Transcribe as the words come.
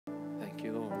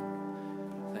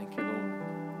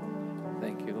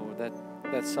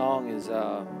That song is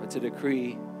it's a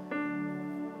decree.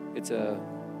 It's a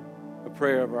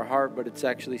prayer of our heart, but it's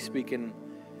actually speaking,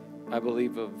 I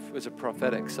believe, it's a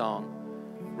prophetic song.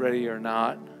 Ready or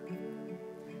not,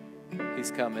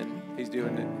 He's coming. He's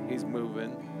doing it. He's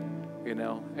moving.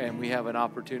 And we have an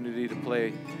opportunity to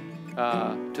play,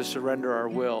 to surrender our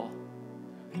will.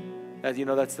 As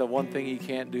that's the one thing He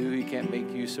can't do. He can't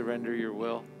make you surrender your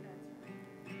will.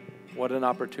 What an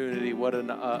opportunity,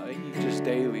 just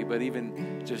daily, but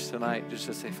even just tonight, just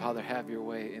to say, Father, have your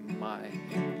way in my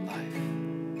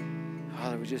life.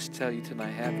 Father, we just tell you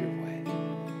tonight, have your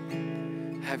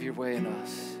way. Have your way in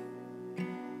us.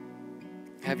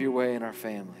 Have your way in our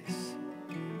families.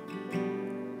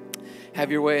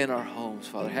 Have your way in our homes,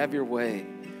 Father. Have your way,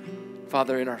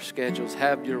 Father, in our schedules.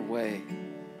 Have your way.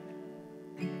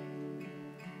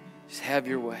 Just have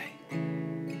your way.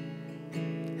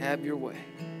 Have your way.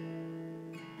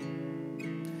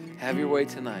 Have your way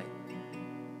tonight.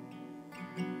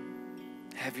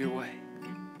 Have your way.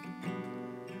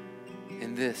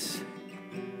 In this,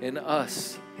 in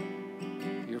us,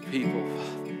 your people,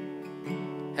 Father.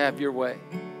 Have your way.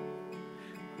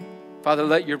 Father,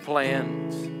 let your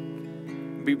plans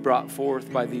be brought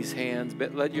forth by these hands,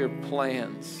 but let your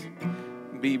plans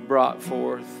be brought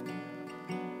forth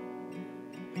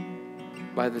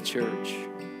by the church.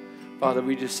 Father,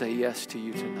 we just say yes to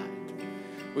you tonight.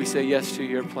 We say yes to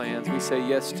your plans. We say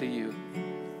yes to you.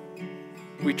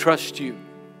 We trust you.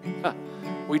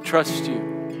 We trust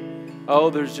you. Oh,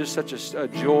 there's just such a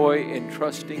joy in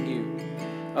trusting you.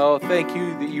 Oh, thank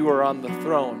you that you are on the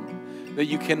throne, that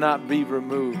you cannot be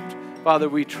removed. Father,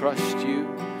 we trust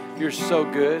you. You're so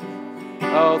good.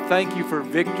 Oh, thank you for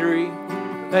victory.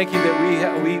 Thank you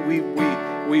that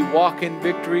we walk in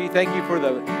victory. Thank you for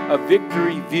a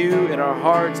victory view in our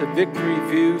hearts, a victory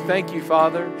view. Thank you,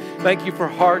 Father. Thank you for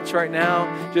hearts right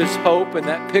now, just hope and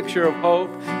that picture of hope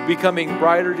becoming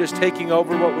brighter, just taking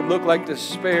over what would look like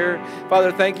despair.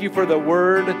 Father, thank you for the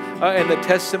word and the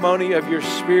testimony of your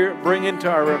Spirit. Bring into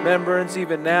our remembrance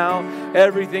even now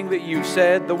everything that you've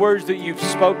said, the words that you've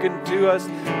spoken to us,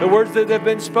 the words that have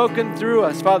been spoken through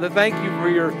us. Father, thank you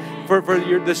for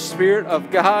the Spirit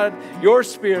of God, your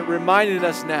Spirit reminding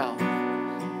us now,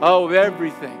 of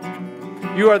everything.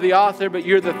 You are the author, but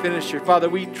you're the finisher. Father,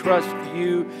 we trust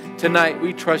you tonight.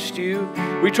 We trust you.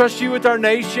 We trust you with our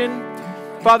nation.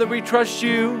 Father, we trust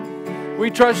you.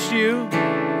 We trust you.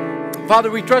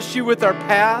 Father, we trust you with our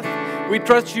path. We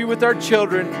trust you with our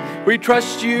children. We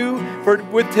trust you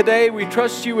with today. We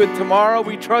trust you with tomorrow.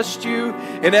 We trust you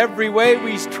in every way.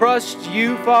 We trust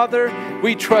you, Father.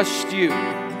 We trust you.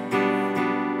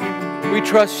 We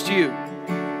trust you.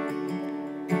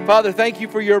 Father, thank you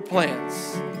for your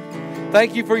plans.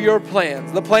 Thank you for your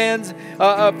plans. The plans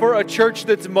for a church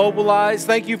that's mobilized.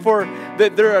 Thank you for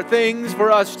that there are things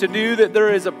for us to do, that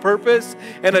there is a purpose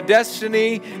and a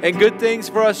destiny and good things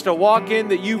for us to walk in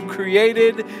that you've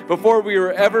created before we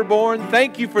were ever born.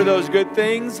 Thank you for those good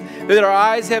things that our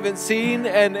eyes haven't seen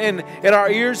and our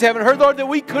ears haven't heard, Lord, that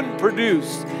we couldn't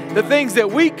produce. The things that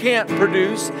we can't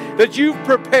produce, that you've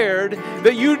prepared,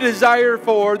 that you desire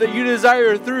for, that you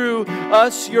desire through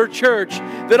us, your church,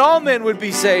 that all men would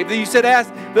be saved. That you said,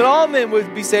 ask that all men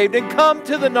would be saved and come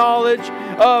to the knowledge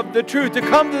of the truth, to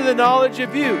come to the knowledge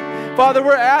of you. Father,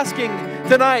 we're asking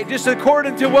tonight, just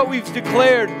according to what we've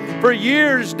declared for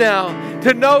years now,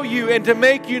 to know you and to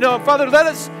make you known. Father, let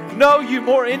us know you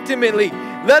more intimately.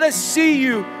 Let us see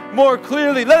you more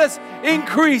clearly. Let us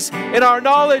increase in our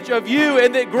knowledge of you,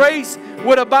 and that grace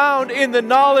would abound in the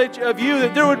knowledge of you,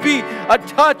 that there would be a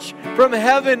touch from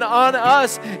heaven on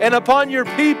us and upon your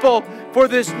people, for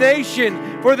this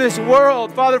nation, for this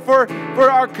world, Father, for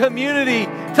our community.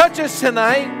 Touch us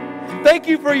tonight. Thank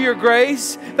you for your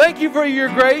grace. Thank you for your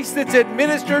grace that's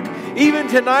administered even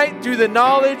tonight through the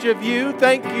knowledge of you.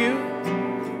 Thank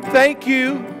you. Thank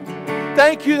you.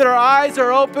 Thank you that our eyes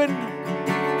are open,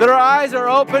 that our eyes are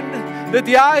open, that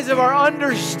the eyes of our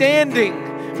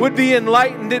understanding would be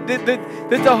enlightened, that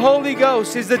the Holy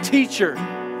Ghost is the teacher.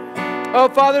 Oh,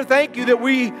 Father, thank you that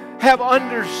we have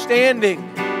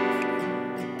understanding,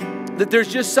 that there's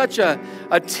just such a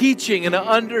teaching and an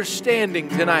understanding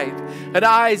tonight, and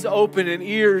eyes open and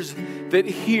ears that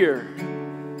hear.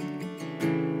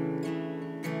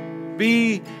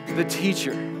 Be the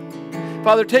teacher.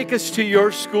 Father, take us to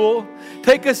your school.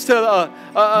 Take us to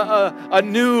a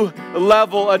new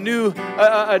level, a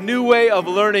new way of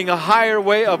learning, a higher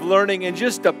way of learning, and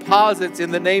just deposits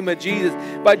in the name of Jesus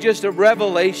by just a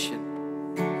revelation.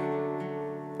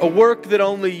 A work that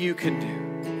only you can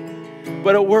do,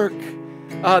 but a work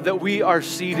that we are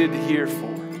seated here for.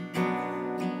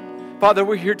 Father,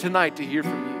 we're here tonight to hear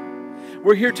from you.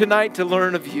 We're here tonight to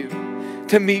learn of you,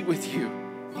 to meet with you,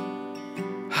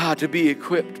 to be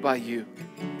equipped by you.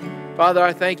 Father,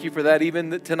 I thank you for that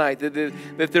even tonight, that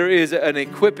there is an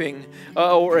equipping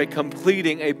or a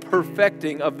completing, a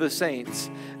perfecting of the saints.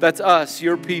 That's us,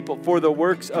 your people, for the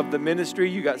works of the ministry.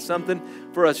 You got something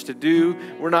for us to do.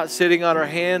 We're not sitting on our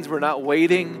hands. We're not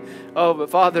waiting. Oh, but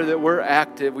Father, that we're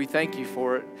active. We thank you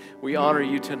for it. We honor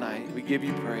you tonight. We give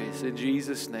you praise in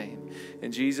Jesus' name.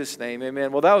 In Jesus' name,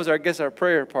 amen. Well, that was, our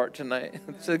prayer part tonight.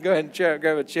 So go ahead and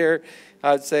grab a chair.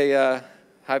 I'd say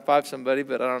high five somebody,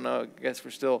 but I don't know. I guess we're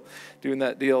still doing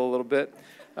that deal a little bit.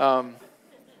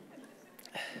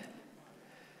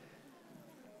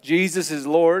 Jesus is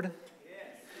Lord.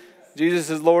 Jesus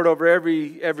is Lord over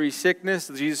every sickness.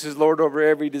 Jesus is Lord over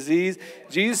every disease.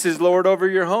 Jesus is Lord over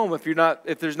your home.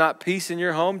 If there's not peace in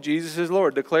your home, Jesus is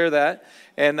Lord. Declare that.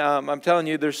 And I'm telling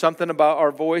you, there's something about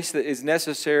our voice that is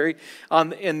necessary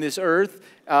in this earth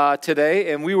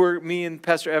today. And me and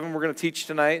Pastor Evan, we're going to teach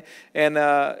tonight. And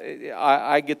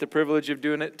I get the privilege of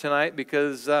doing it tonight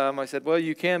because I said, well,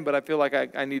 you can, but I feel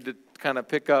like I need to kind of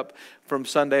pick up from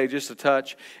Sunday just a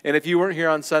touch. And if you weren't here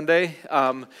on Sunday,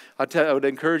 I would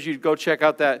encourage you to go check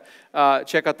out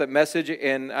that message,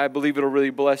 and I believe it'll really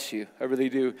bless you. I really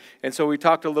do. And so we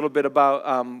talked a little bit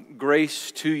about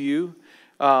grace to you.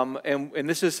 And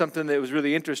this is something that was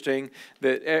really interesting,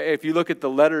 that if you look at the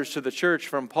letters to the church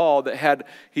from Paul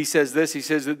he says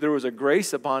that there was a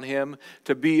grace upon him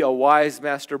to be a wise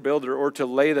master builder or to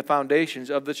lay the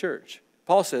foundations of the church.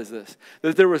 Paul says this,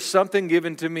 that there was something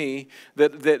given to me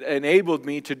that enabled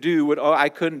me to do what I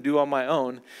couldn't do on my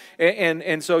own.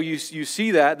 And so you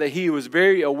see that he was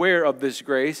very aware of this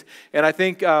grace. And I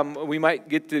think we might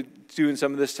get to doing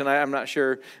some of this tonight, I'm not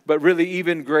sure. But really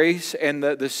even grace and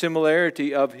the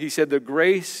similarity of, he said, the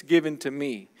grace given to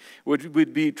me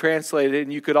would be translated,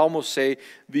 and you could almost say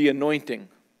the anointing,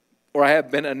 or I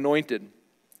have been anointed.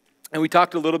 And we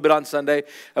talked a little bit on Sunday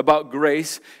about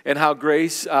grace and how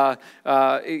grace,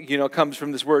 comes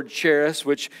from this word charis,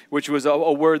 which was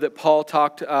a word that Paul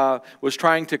was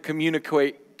trying to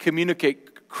communicate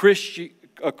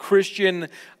a Christian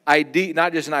idea,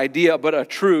 not just an idea, but a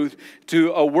truth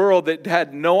to a world that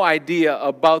had no idea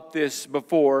about this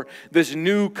before. This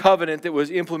new covenant that was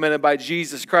implemented by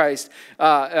Jesus Christ,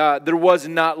 there was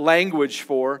not language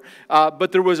for,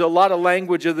 but there was a lot of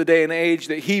language of the day and age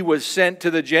that he was sent to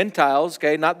the Gentiles,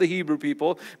 okay, not the Hebrew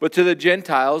people, but to the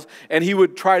Gentiles, and he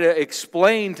would try to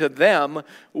explain to them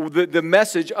the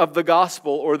message of the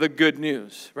gospel or the good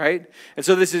news, right? And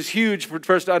so this is huge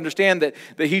for us to understand that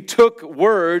he took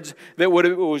words that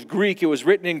it was Greek, it was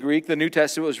written in Greek, the New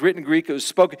Testament was written in Greek, it was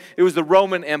spoken, it was the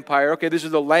Roman Empire, okay, this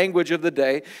is the language of the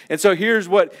day, and so here's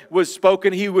what was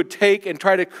spoken. He would take and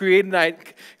try to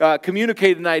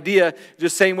communicate an idea the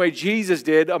same way Jesus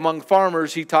did among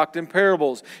farmers. He talked in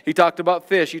parables, he talked about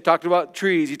fish, he talked about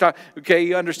trees,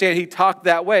 you understand, he talked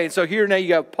that way. And so here now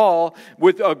you have Paul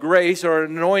with a grace or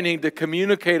an anointing to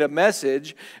communicate a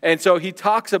message, and so he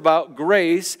talks about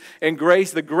grace,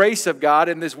 the grace of God,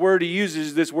 and this word he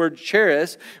uses, this word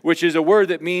charis, which is a word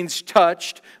that means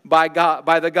touched by God,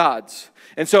 by the gods.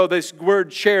 And so this word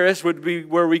charis would be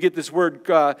where we get this word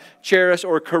charis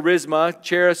or charisma,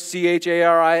 charis,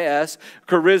 C-H-A-R-I-S,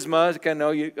 charisma. I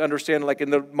know you understand, like in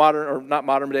the modern, or not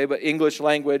modern day, but English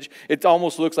language, it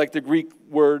almost looks like the Greek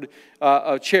word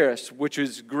charis, which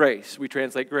is grace. We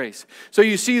translate grace. So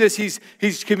you see this,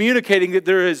 he's communicating that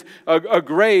there is a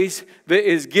grace that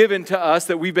is given to us,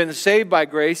 that we've been saved by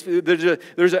grace.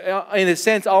 There's in a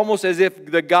sense, almost as if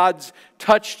the gods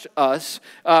touched us,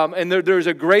 and there's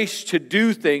a grace to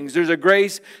do things. There's a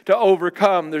grace to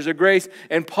overcome. There's a grace,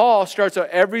 and Paul starts out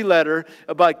every letter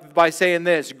by saying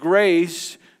this: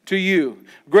 grace to you.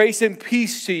 Grace and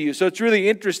peace to you. So it's really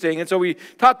interesting. And so we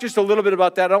talked just a little bit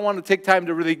about that. I don't want to take time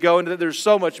to really go into that. There's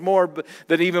so much more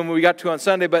than even when we got to on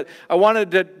Sunday. But I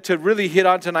wanted to really hit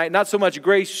on tonight, not so much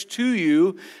grace to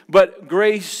you, but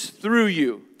grace through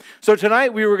you. So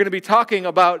tonight we were going to be talking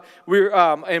about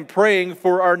and praying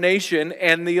for our nation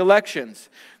and the elections.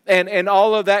 And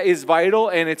all of that is vital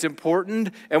and it's important.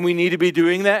 And we need to be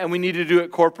doing that. And we need to do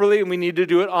it corporately. And we need to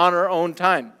do it on our own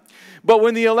time. But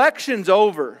when the election's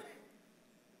over,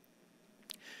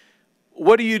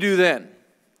 what do you do then?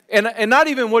 And not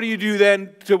even what do you do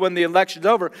then to when the election's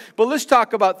over, but let's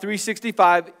talk about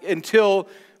 365 until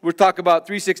we're talking about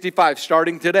 365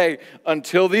 starting today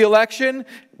until the election,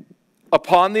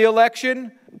 upon the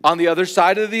election, on the other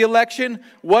side of the election.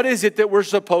 What is it that we're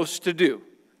supposed to do?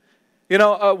 You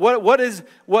know, what is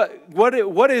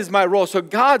my role? So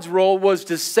God's role was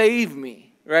to save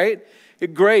me, right?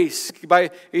 Grace,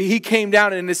 He came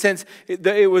down, in a sense,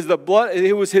 it was the blood,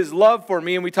 it was His love for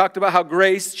me. And we talked about how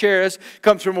grace, charis,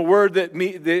 comes from a word that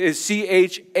is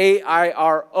C-H-A-I-R-O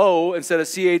instead of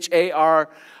C-H-A-R-I-S,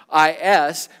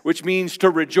 which means to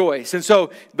rejoice. And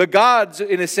so the gods,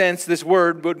 in a sense, this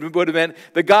word would have meant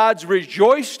the gods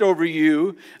rejoiced over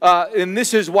you, and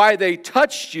this is why they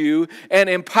touched you and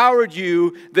empowered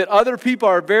you that other people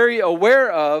are very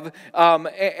aware of,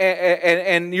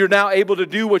 and you're now able to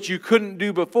do what you couldn't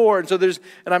do before. And so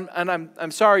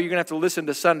I'm sorry, you're gonna have to listen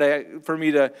to Sunday for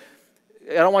me to.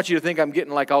 I don't want you to think I'm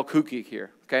getting like all kooky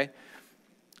here, okay?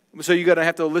 So you're gonna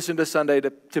have to listen to Sunday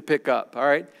to pick up, all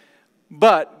right?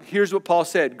 But here's what Paul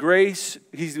said. Grace,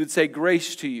 he would say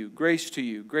grace to you, grace to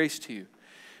you, grace to you.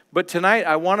 But tonight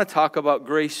I want to talk about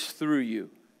grace through you.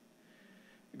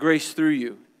 Grace through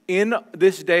you. In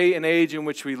this day and age in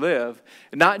which we live,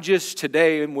 not just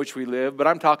today in which we live, but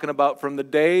I'm talking about from the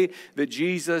day that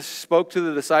Jesus spoke to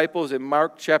the disciples in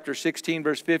Mark chapter 16,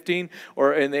 verse 15,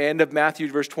 or in the end of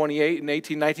Matthew, verse 28 and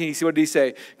 18, 19. What did he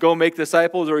say? Go make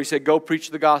disciples, or he said, go preach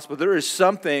the gospel. There is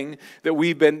something that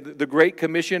the Great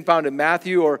Commission found in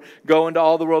Matthew, or go into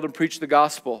all the world and preach the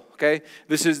gospel. Okay?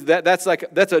 That's a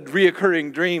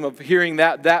reoccurring dream of hearing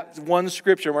that one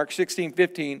scripture, Mark 16,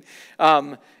 15,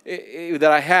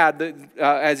 that I had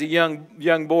as a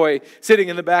young boy, sitting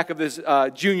in the back of this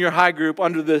junior high group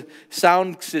under the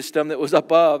sound system that was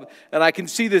above, and I can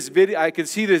see this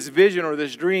vision or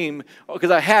this dream because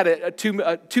I had it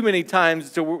too many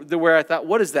times to where I thought,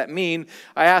 what does that mean?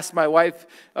 I asked my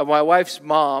wife's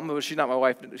mom. Well, she's not my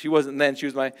wife. She wasn't then. She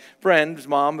was my friend's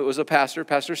mom. It was a pastor,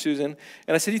 Pastor Susan.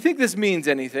 And I said, "You think this means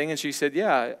anything?" And she said,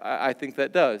 "Yeah, I think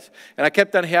that does." And I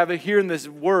kept on hearing this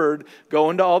word,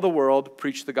 go into all the world,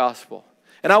 preach the gospel.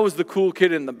 And I was the cool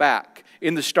kid in the back,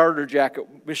 in the starter jacket,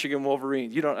 Michigan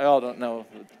Wolverines. Y'all don't know.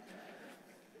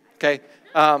 Okay?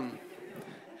 And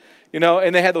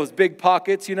they had those big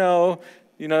pockets, the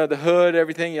hood,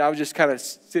 everything. I was just kind of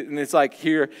sitting. It's like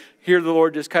here the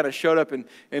Lord just kind of showed up and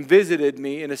visited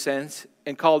me, in a sense,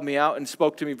 and called me out and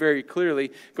spoke to me very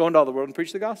clearly, go into all the world and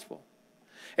preach the gospel.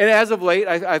 And as of late,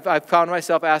 I've found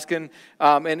myself asking,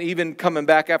 and even coming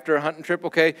back after a hunting trip,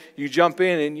 okay, you jump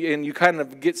in and you kind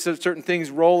of get certain things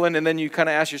rolling, and then you kind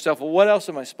of ask yourself, well, what else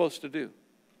am I supposed to do?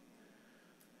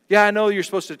 Yeah, I know you're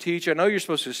supposed to teach. I know you're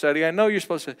supposed to study. I know you're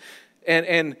supposed to...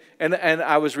 And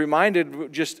I was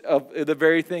reminded just of the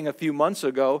very thing a few months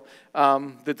ago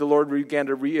that the Lord began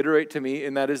to reiterate to me,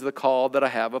 and that is the call that I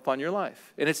have upon your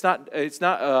life. And it's not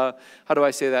how do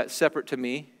I say that, separate to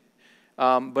me,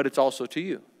 but it's also to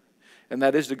you. And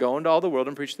that is to go into all the world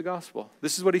and preach the gospel.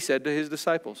 This is what he said to his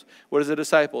disciples. What is a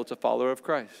disciple? It's a follower of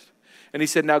Christ. And he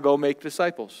said, now go make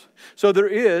disciples. So there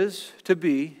is to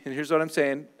be, and here's what I'm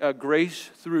saying, grace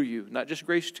through you. Not just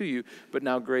grace to you, but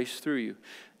now grace through you.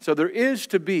 So there is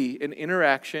to be an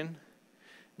interaction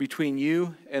between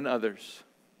you and others.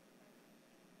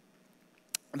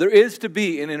 There is to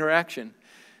be an interaction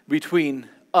between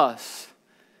us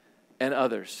and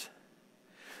others.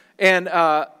 And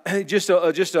just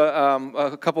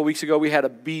a couple weeks ago, we had a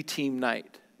B team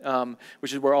night,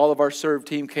 which is where all of our serve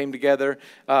team came together,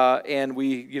 and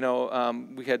we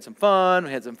had some fun,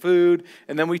 we had some food,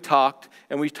 and then we talked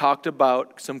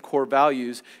about some core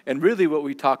values. And really, what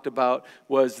we talked about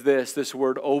was this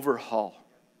word overhaul,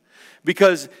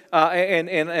 because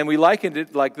and we likened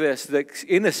it like this: that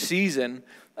in a season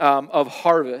of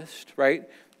harvest, right?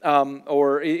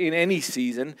 Or in any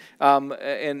season,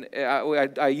 and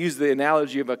I use the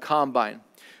analogy of a combine.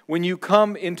 When you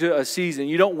come into a season,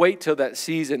 you don't wait till that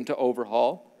season to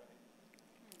overhaul.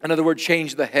 In other words,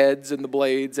 change the heads and the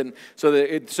blades, and so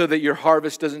that your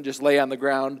harvest doesn't just lay on the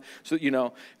ground.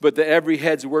 But that every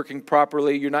head's working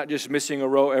properly. You're not just missing a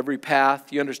row every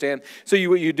path. You understand? So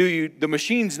the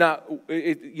machine's not.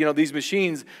 These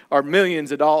machines are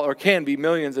millions of dollars, or can be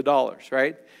millions of dollars,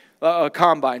 right? A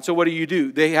combine. So what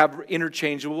do? They have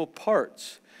interchangeable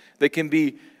parts. They can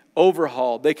be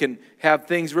overhauled. They can have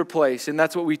things replaced. And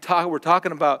that's what we're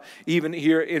talking about even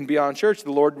here in Beyond Church.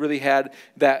 The Lord really had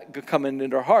that coming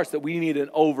into our hearts, that we need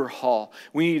an overhaul.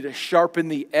 We need to sharpen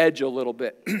the edge a little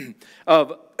bit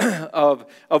of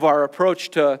our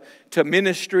approach to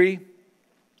ministry,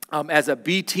 as a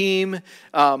B team,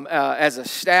 as a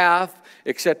staff,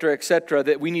 et cetera,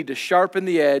 that we need to sharpen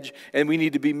the edge, and we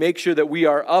need to make sure that we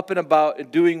are up and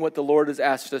about doing what the Lord has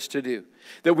asked us to do.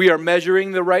 That we are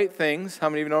measuring the right things. How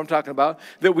many of you know what I'm talking about?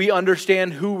 That we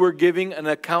understand who we're giving an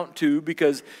account to,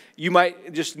 because you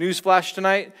might, just newsflash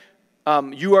tonight,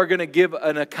 you are going to give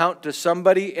an account to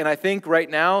somebody, and I think right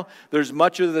now there's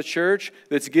much of the church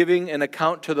that's giving an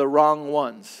account to the wrong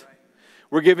ones.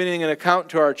 We're giving an account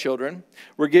to our children.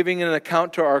 We're giving an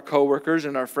account to our coworkers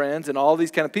and our friends and all these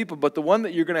kind of people. But the one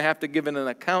that you're going to have to give an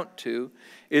account to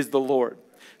is the Lord.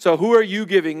 So who are you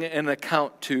giving an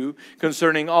account to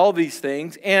concerning all these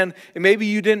things? And maybe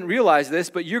you didn't realize this,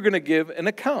 but you're going to give an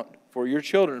account for your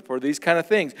children, for these kind of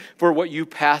things, for what you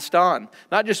passed on.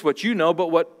 Not just what you know, but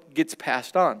what gets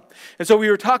passed on. And so we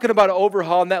were talking about an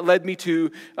overhaul, and that led me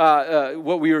to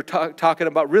what we were talking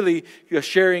about, really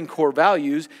sharing core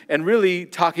values and really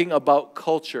talking about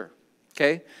culture.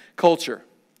 Okay? Culture.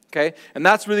 Okay, and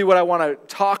that's really what I want to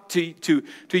talk to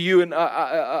you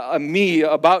and me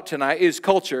about tonight is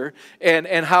culture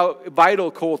and how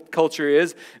vital culture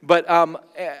is. But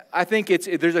I think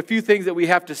there's a few things that we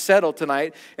have to settle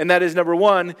tonight, and that is number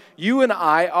one, you and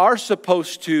I are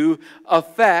supposed to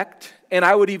affect, and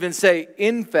I would even say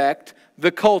infect,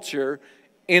 the culture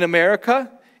in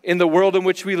America, in the world in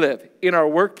which we live, in our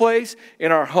workplace,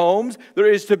 in our homes.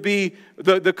 There is to be,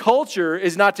 the culture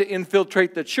is not to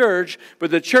infiltrate the church, but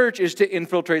the church is to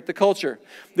infiltrate the culture.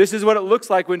 This is what it looks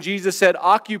like when Jesus said,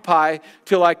 occupy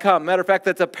till I come. Matter of fact,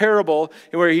 that's a parable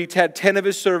where he had 10 of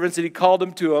his servants and he called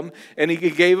them to him and he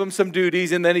gave them some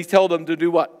duties and then he told them to do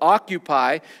what?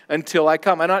 Occupy until I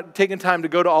come. I'm not taking time to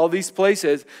go to all these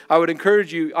places. I would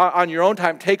encourage you on your own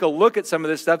time, take a look at some of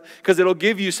this stuff because it'll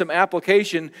give you some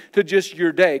application to just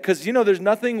your day. Because, there's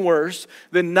nothing worse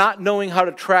than not knowing how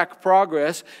to track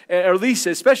progress, or at least,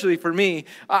 especially for me,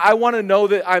 I want to know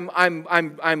that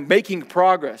I'm making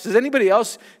progress. Does anybody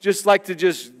else just like to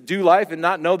just do life and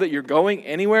not know that you're going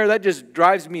anywhere? That just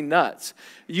drives me nuts.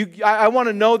 I want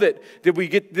to know that did we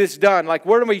get this done? Like,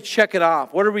 where do we check it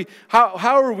off?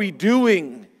 How are we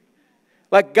doing?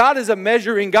 Like, God is a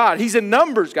measuring God. He's a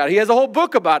numbers God. He has a whole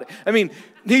book about it. I mean,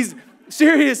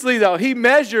 seriously though, he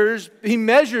measures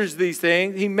these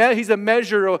things. He's a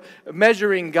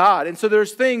measuring God. And so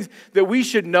there's things that we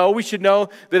should know. We should know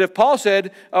that if Paul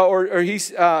said,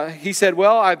 he said,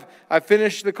 well, I've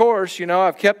finished the course,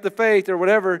 I've kept the faith or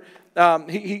whatever.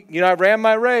 I ran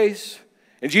my race.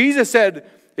 And Jesus said,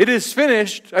 it is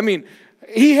finished. I mean,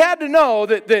 he had to know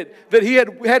that he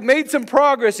had made some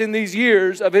progress in these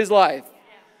years of his life.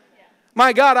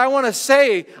 My God, I want to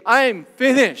say I'm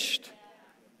finished.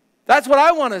 That's what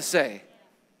I want to say.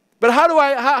 But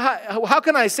how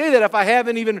can I say that if I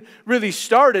haven't even really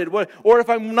started? Or if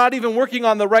I'm not even working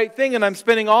on the right thing and I'm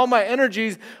spending all my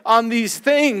energies on these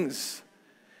things?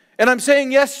 And I'm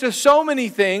saying yes to so many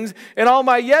things, and all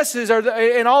my yeses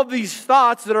and all these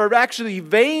thoughts that are actually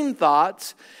vain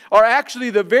thoughts are actually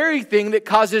the very thing that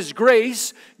causes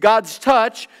grace, God's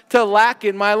touch, to lack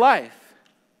in my life.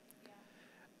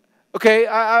 Okay,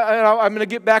 I'm going to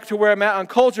get back to where I'm at on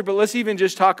culture, but let's even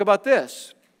just talk about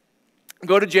this.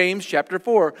 Go to James chapter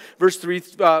 4, verse 3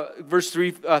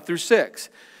 through 6.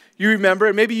 You remember,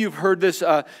 and maybe you've heard this,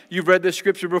 you've read this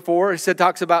scripture before. It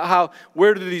talks about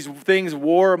where do these things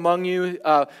war among you?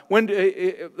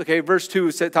 Verse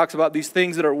 2 talks about these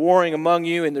things that are warring among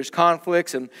you, and there's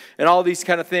conflicts and all these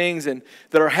kind of things and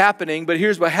that are happening. But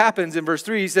here's what happens in verse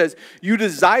 3. He says,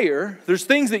 there's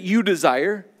things that you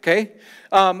desire, okay?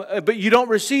 But you don't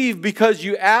receive because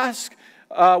you ask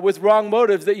with wrong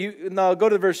motives Now, go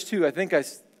to verse 2. I think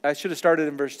I should have started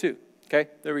in verse 2.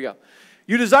 Okay, there we go.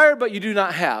 You desire, but you do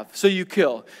not have, so you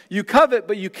kill. You covet,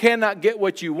 but you cannot get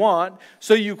what you want,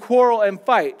 so you quarrel and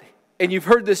fight. And you've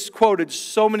heard this quoted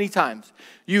so many times.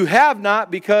 You have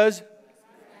not because...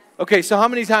 Okay, so how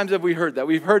many times have we heard that?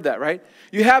 We've heard that, right?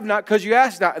 You have not because you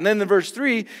ask not. And then in verse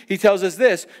 3, he tells us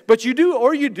this. But you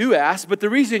do ask, but the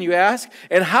reason you ask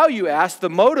and how you ask, the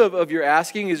motive of your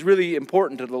asking is really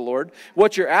important to the Lord.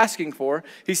 What you're asking for.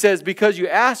 He says, because you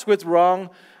ask with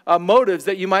wrong motives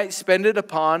that you might spend it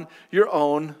upon your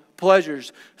own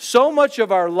pleasures. So much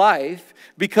of our life,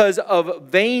 because of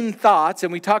vain thoughts,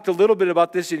 and we talked a little bit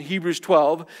about this in Hebrews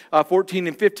 12, 14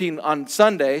 and 15 on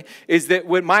Sunday, is that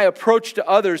when my approach to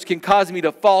others can cause me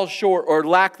to fall short or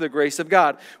lack the grace of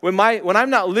God. When I'm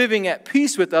not living at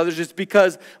peace with others, it's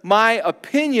because my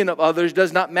opinion of others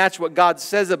does not match what God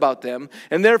says about them.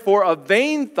 And therefore, a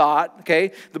vain thought,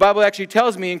 okay, the Bible actually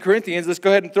tells me in Corinthians, let's go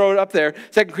ahead and throw it up there,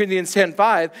 2 Corinthians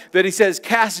 10:5, that he says,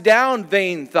 cast down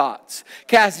vain thoughts.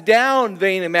 Cast down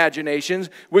vain imaginations,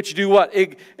 which do what?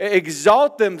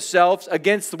 Exalt themselves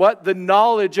against what? The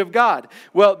knowledge of God.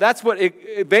 Well, that's what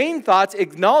vain thoughts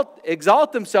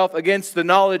exalt themselves against the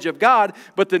knowledge of God,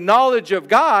 but the knowledge of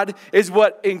God is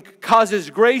what causes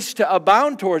grace to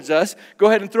abound towards us. Go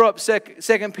ahead and throw up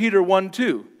 2 Peter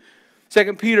 1:2.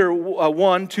 2 Peter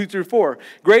 1, 2 through 4.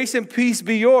 Grace and peace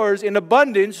be yours in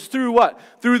abundance through what?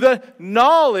 Through the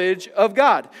knowledge of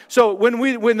God. So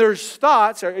when there's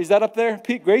thoughts, is that up there?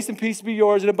 Grace and peace be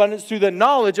yours in abundance through the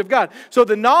knowledge of God. So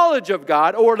the knowledge of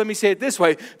God, or let me say it this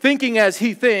way, thinking as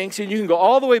he thinks, and you can go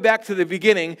all the way back to the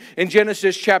beginning in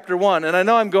Genesis chapter 1. And I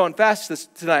know I'm going fast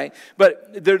tonight,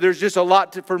 but there's just a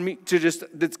lot for me to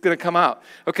that's going to come out.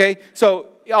 Okay? So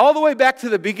all the way back to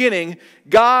the beginning,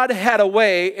 God had a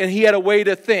way, and he had a way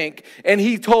to think, and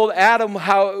he told Adam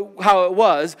how it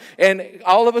was, and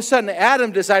all of a sudden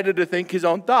Adam decided to think his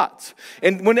own thoughts.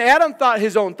 And when Adam thought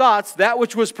his own thoughts, that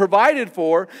which was provided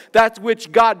for, that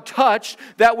which God touched,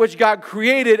 that which God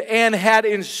created and had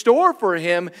in store for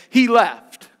him, he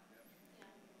left.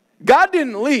 God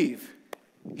didn't leave.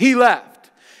 He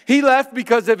left. He left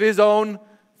because of his own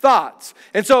thoughts.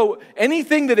 And so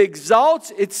anything that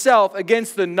exalts itself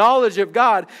against the knowledge of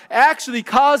God actually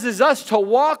causes us to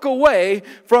walk away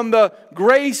from the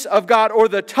grace of God or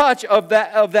the touch of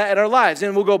that in our lives.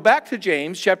 And we'll go back to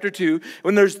James chapter 2.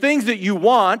 When there's things that you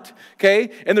want, okay,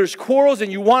 and there's quarrels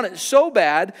and you want it so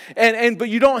bad, but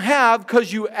you don't have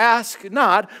because you ask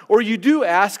not, or you do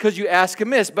ask because you ask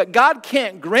amiss. But God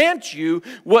can't grant you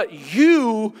what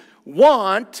you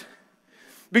want,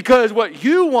 because what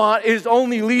you want is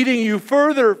only leading you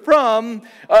further from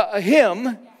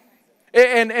him,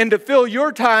 and to fill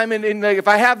your time. And like, if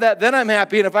I have that, then I'm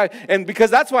happy. And because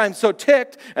that's why I'm so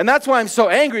ticked, and that's why I'm so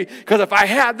angry. Because if I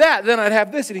had that, then I'd have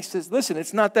this. And he says, listen,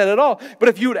 it's not that at all. But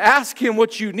if you would ask him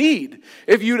what you need,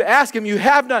 if you'd ask him, you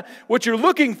have not. What you're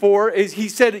looking for is, he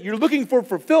said, you're looking for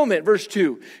fulfillment. Verse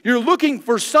 2. You're looking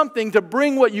for something to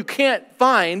bring what you can't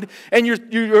find, and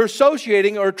you're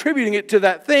associating or attributing it to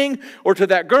that thing, or to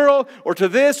that girl, or to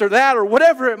this or that, or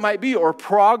whatever it might be, or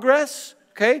progress.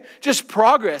 Okay? Just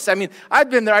progress. I mean, I've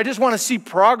been there. I just want to see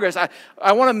progress.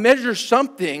 I want to measure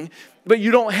something, but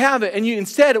you don't have it. And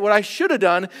instead, what I should have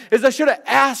done is I should have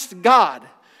asked God.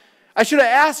 I should have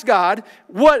asked God,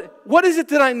 what is it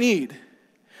that I need?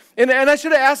 And I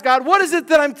should have asked God, what is it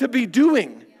that I'm to be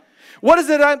doing? What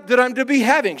is it that I'm to be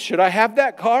having? Should I have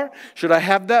that car? Should I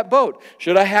have that boat?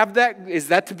 Should I have that? Is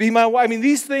that to be my wife? I mean,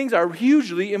 these things are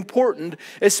hugely important,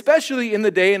 especially in the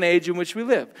day and age in which we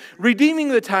live. Redeeming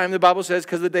the time, the Bible says,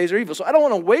 because the days are evil. So I don't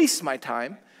want to waste my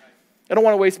time. I don't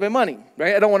want to waste my money,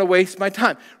 right? I don't want to waste my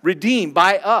time. Redeem,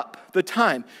 buy up the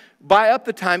time. Buy up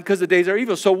the time because the days are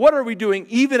evil. So what are we doing,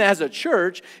 even as a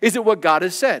church? Is it what God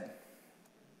has said?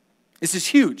 This is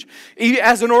huge.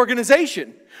 As an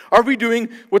organization, are we doing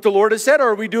what the Lord has said, or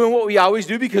are we doing what we always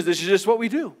do because this is just what we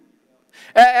do?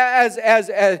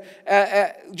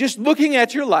 Just looking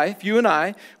at your life, you and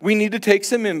I, we need to take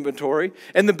some inventory.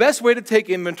 And the best way to take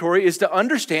inventory is to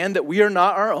understand that we are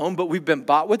not our own, but we've been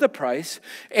bought with a price,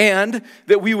 and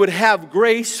that we would have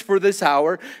grace for this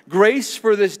hour, grace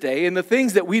for this day, and the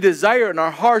things that we desire in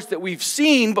our hearts that we've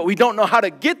seen, but we don't know how to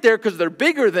get there because they're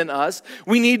bigger than us.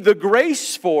 We need the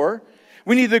grace for.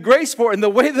 We need the grace for it. And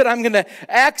the way that I'm going to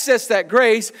access that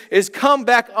grace is come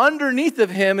back underneath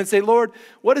of him and say, Lord,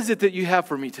 what is it that you have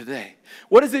for me today?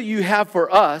 What is it you have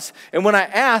for us? And when I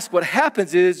ask, what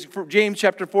happens is, for James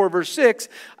chapter 4, verse 6,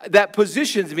 that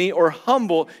positions me, or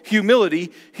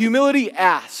humility. Humility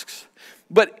asks.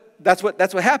 But that's what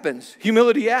happens.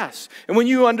 Humility asks. And when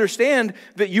you understand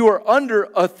that you are under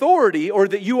authority, or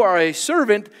that you are a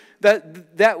servant, that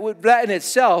in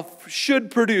itself should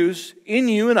produce in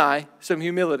you and I some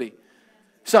humility.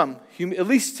 At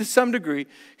least to some degree,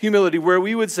 humility, where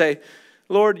we would say,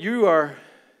 Lord, you are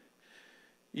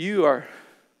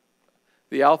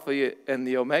the Alpha and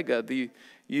the Omega.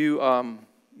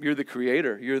 You're the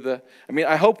creator.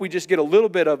 I hope we just get a little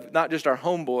bit of not just our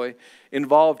homeboy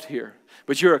involved here,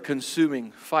 but you're a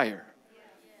consuming fire.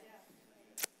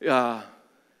 Wow.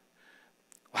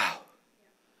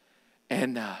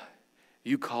 And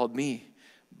you called me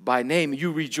by name.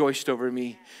 You rejoiced over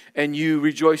me. And you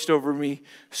rejoiced over me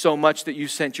so much that you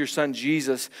sent your son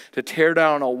Jesus to tear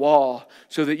down a wall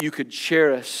so that you could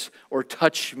cherish or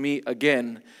touch me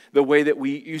again the way that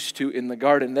we used to in the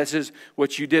garden. This is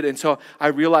what you did. And so I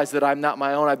realized that I'm not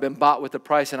my own. I've been bought with a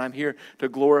price, and I'm here to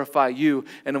glorify you.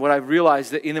 And what I've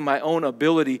realized that in my own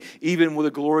ability, even with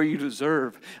the glory you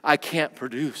deserve, I can't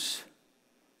produce.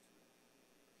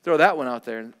 Throw that one out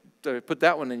there. Put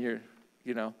that one in your,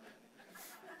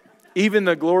 Even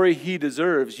the glory he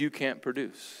deserves, you can't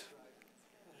produce.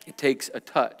 It takes a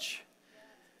touch.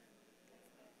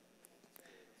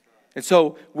 And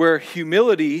so where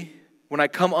humility, when I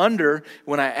come under,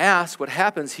 when I ask, what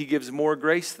happens? He gives more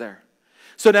grace there.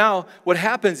 So now what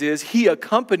happens is he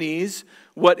accompanies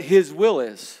what his will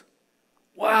is.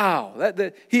 Wow,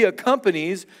 that he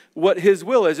accompanies what his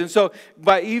will is. And so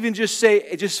by even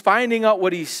just finding out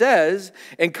what he says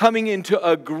and coming into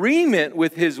agreement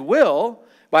with his will,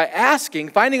 by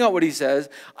finding out what he says,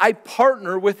 I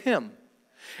partner with him.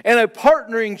 And a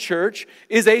partnering church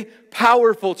is a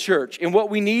powerful church. And what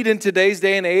we need in today's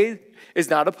day and age is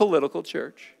not a political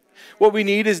church. What we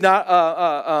need is not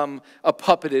a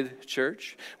puppeted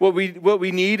church. What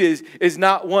we need is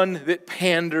not one that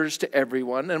panders to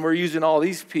everyone, and we're using all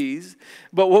these P's.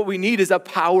 But what we need is a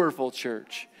powerful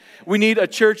church. We need a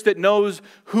church that knows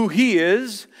who he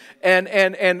is,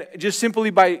 and just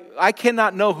simply I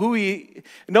cannot know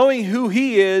knowing who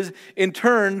he is, in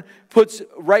turn, puts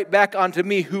right back onto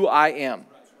me who I am.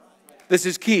 This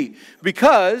is key,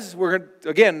 because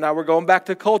now we're going back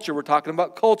to culture. We're talking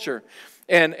about culture.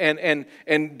 And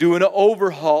doing an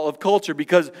overhaul of culture,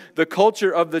 because the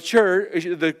culture of the church,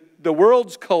 the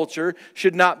world's culture,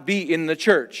 should not be in the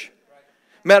church.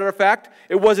 Matter of fact,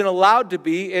 it wasn't allowed to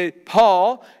be.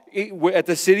 Paul, at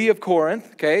the city of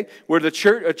Corinth, okay, where a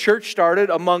church started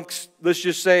amongst, let's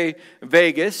just say,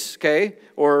 Vegas, okay,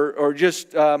 or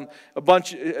just a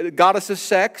bunch goddess of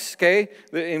sex, okay.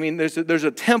 I mean, there's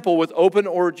a temple with open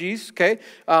orgies, okay.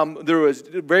 There was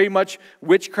very much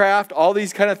witchcraft, all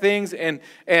these kind of things, and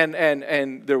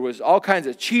there was all kinds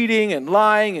of cheating and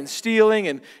lying and stealing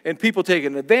and people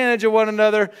taking advantage of one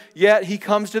another. Yet he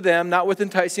comes to them not with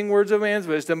enticing words of man's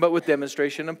wisdom, but with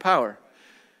demonstration and power.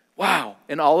 Wow.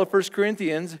 In all of 1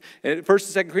 Corinthians, 1 and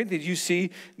 2 Corinthians, you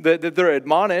see that they're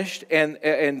admonished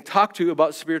and talked to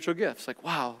about spiritual gifts. Like,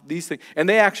 wow, these things. And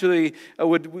they actually I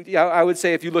would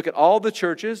say, if you look at all the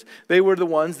churches, they were the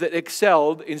ones that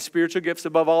excelled in spiritual gifts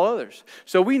above all others.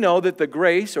 So we know that the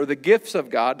grace or the gifts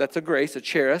of God, that's a grace, a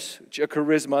charis, a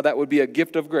charisma, that would be a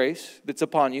gift of grace that's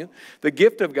upon you. The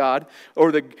gift of God,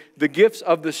 or the gifts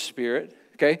of the Spirit,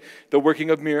 okay, the working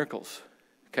of miracles,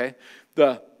 okay,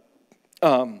 the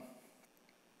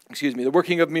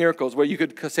working of miracles, where you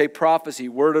could say prophecy,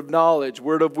 word of knowledge,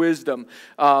 word of wisdom,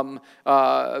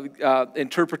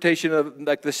 interpretation of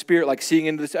like the Spirit, like seeing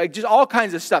into this, just all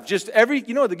kinds of stuff. Just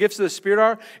you know what the gifts of the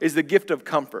Spirit is the gift of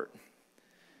comfort.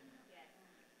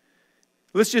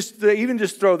 Let's just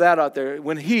throw that out there.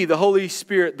 When the Holy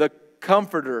Spirit, the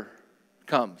Comforter,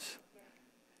 comes.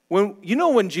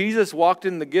 When Jesus walked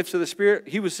in the gifts of the Spirit,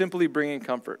 he was simply bringing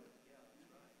comfort.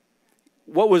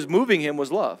 What was moving him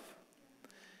was love.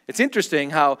 It's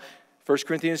interesting how 1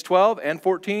 Corinthians 12 and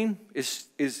 14 is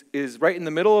right in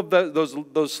the middle of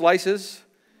those slices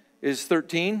is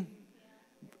 13,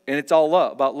 and it's all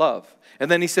about love. And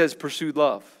then he says, pursue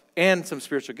love and some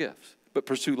spiritual gifts, but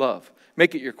pursue love.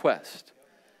 Make it your quest.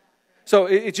 So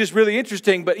it's just really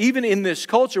interesting, but even in this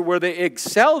culture where they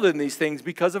excelled in these things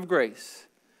because of grace,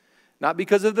 not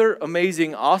because of their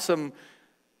amazing, awesome,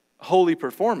 holy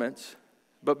performance,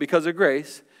 but because of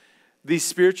grace, these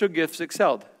spiritual gifts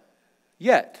excelled.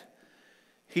 Yet,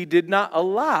 he did not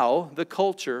allow the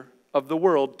culture of the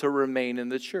world to remain in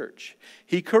the church.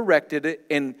 He corrected it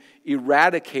and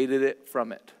eradicated it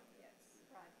from it.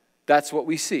 That's what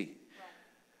we see.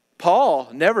 Paul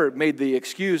never made the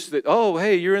excuse that, oh,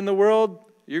 hey, you're in the world,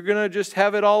 you're going to just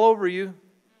have it all over you.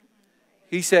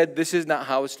 He said, this is not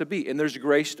how it's to be. And there's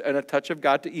grace and a touch of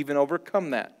God to even overcome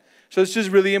that. So it's just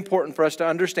really important for us to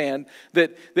understand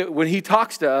that when he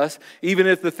talks to us, even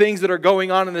if the things that are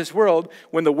going on in this world,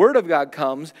 when the Word of God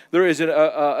comes, there is an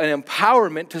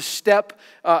empowerment to step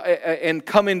and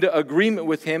come into agreement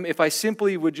with him if I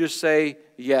simply would just say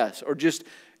yes. Or just,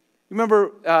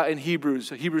 remember in Hebrews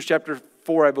chapter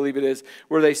 4, I believe it is,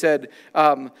 where they said,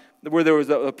 where there was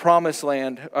a promised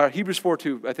land, Hebrews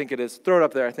 4:2, I think it is. Throw it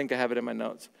up there. I think I have it in my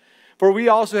notes. For we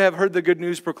also have heard the good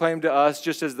news proclaimed to us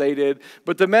just as they did.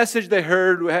 But the message they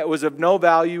heard was of no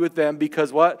value with them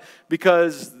because what?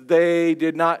 Because they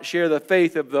did not share the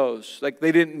faith of those. Like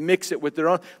they didn't mix it with their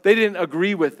own. They didn't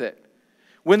agree with it.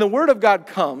 When the Word of God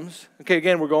comes, okay,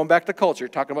 again, we're going back to culture,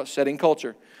 talking about setting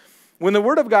culture. When the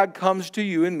Word of God comes to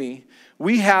you and me,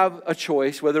 we have a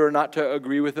choice whether or not to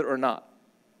agree with it or not.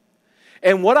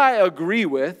 And what I agree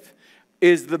with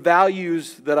is the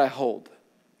values that I hold.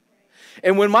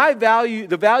 And when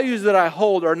the values that I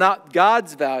hold are not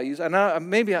God's values, and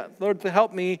Lord, to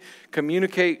help me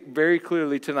communicate very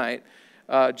clearly tonight,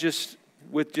 just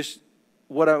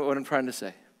what I'm trying to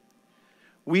say.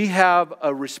 We have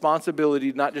a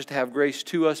responsibility not just to have grace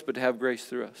to us, but to have grace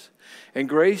through us. And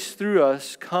grace through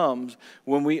us comes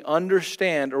when we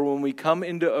understand or when we come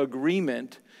into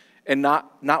agreement, and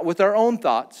not with our own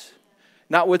thoughts,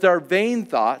 not with our vain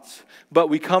thoughts, but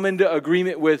we come into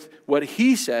agreement with what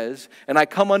He says, and I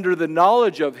come under the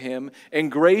knowledge of Him, and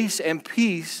grace and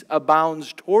peace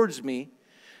abounds towards me.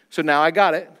 So now I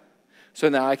got it. So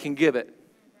now I can give it.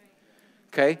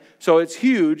 Okay, so it's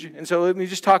huge, and so let me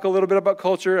just talk a little bit about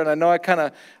culture. And I know I kind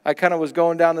of was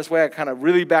going down this way. I kind of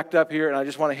really backed up here, and I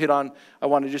just want to I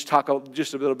want to just talk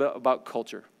just a little bit about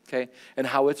culture, okay, and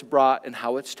how it's brought and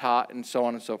how it's taught and so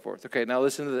on and so forth. Okay, now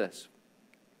listen to this.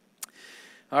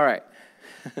 All right,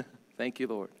 thank you,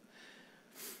 Lord.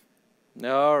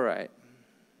 All right,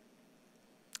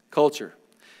 culture.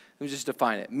 Let me just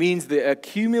define it. It means the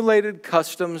accumulated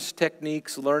customs,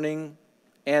 techniques, learning,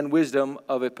 and wisdom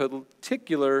of a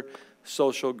particular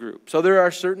social group. So there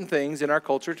are certain things in our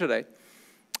culture today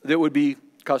that would be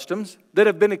customs that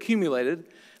have been accumulated.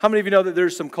 How many of you know that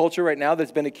there's some culture right now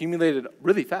that's been accumulated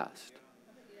really fast?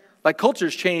 Like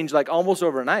cultures change like almost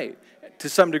overnight to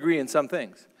some degree in some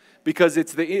things because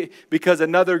because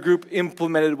another group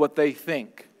implemented what they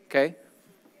think, okay?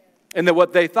 And that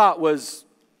what they thought was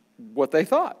what they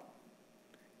thought.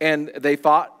 And they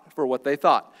fought for what they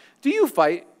thought. Do you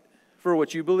fight for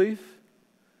what you believe?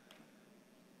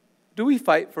 Do we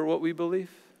fight for what we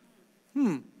believe?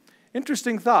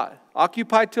 Interesting thought.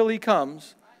 Occupy till he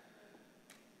comes.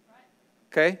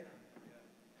 Okay?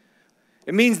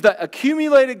 It means the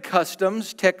accumulated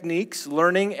customs, techniques,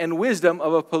 learning, and wisdom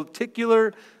of a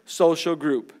particular social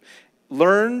group.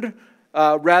 Learned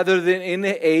rather than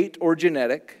innate or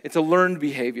genetic. It's a learned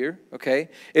behavior, okay?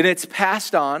 And it's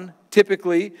passed on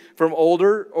typically from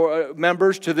older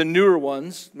members to the newer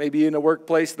ones. Maybe in a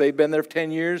workplace, they've been there for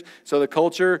 10 years. So the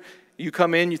culture, you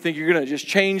come in, you think you're going to just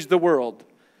change the world.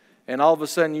 And all of a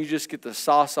sudden, you just get the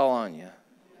sauce all on you.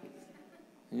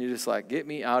 And you're just like, get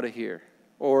me out of here.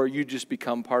 Or you just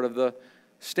become part of the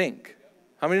stink.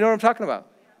 How many know what I'm talking about?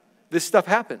 This stuff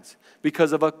happens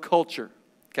because of a culture,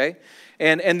 okay?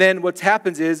 And then what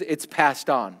happens is it's passed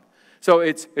on. So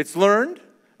it's learned.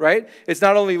 Right? It's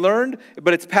not only learned,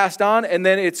 but it's passed on, and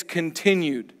then it's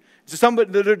continued. So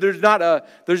there's not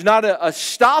a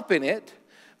stop in it,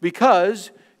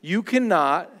 because you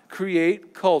cannot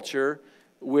create culture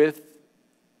with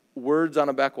words on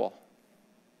a back wall.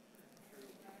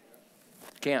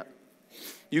 Can't.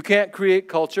 You can't create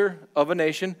culture of a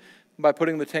nation by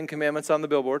putting the 10 Commandments on the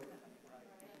billboard.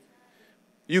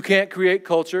 You can't create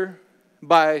culture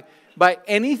by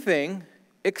anything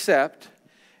except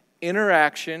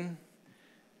interaction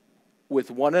with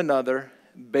one another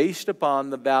based upon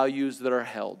the values that are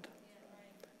held.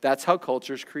 That's how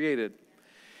culture is created.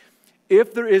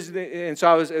 If there is, and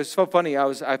so it was so funny.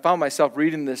 I found myself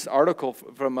reading this article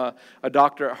from a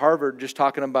doctor at Harvard, just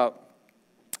talking about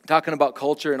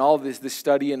culture and all of this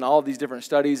study and all of these different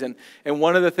studies. And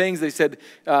one of the things they said,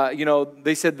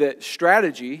 they said that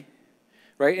strategy,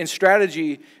 right? In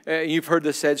strategy, you've heard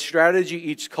this said,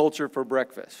 strategy eats culture for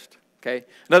breakfast. Okay?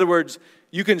 In other words,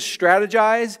 you can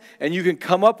strategize and you can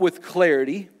come up with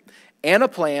clarity and a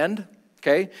plan,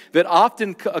 okay, that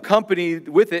often accompanied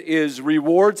with it is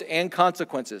rewards and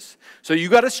consequences. So you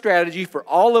got a strategy for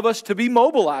all of us to be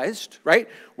mobilized, right?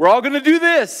 We're all going to do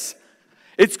this.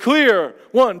 It's clear.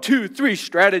 1, 2, 3,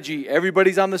 strategy.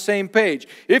 Everybody's on the same page.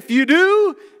 If you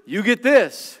do, you get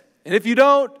this. And if you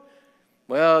don't,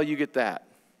 well, you get that.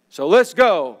 So let's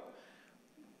go.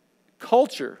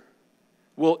 Culture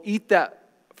will eat that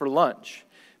for lunch,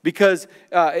 because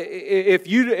if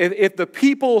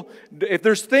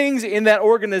there's things in that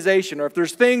organization, or if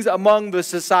there's things among the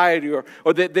society,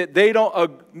 or that they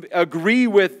don't agree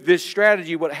with this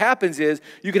strategy, what happens is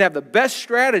you can have the best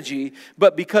strategy,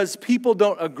 but because people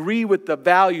don't agree with the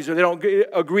values, or they don't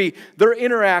agree, their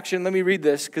interaction. Let me read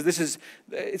this, because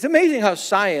it's amazing how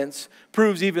science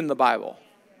proves even the Bible.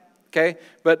 Okay,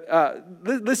 but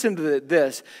listen to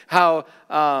this. How.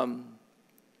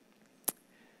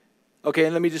 Okay,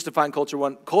 and let me just define culture.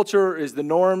 1. Culture is the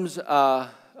norms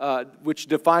which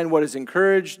define what is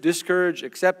encouraged, discouraged,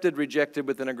 accepted, rejected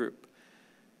within a group.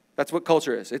 That's what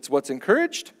culture is. It's what's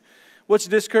encouraged, what's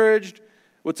discouraged,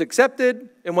 what's accepted,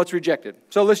 and what's rejected.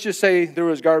 So let's just say there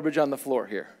was garbage on the floor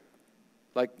here.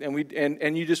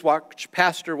 And you just watch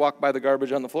pastor walk by the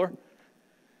garbage on the floor.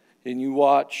 And you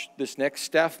watch this next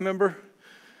staff member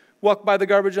walk by the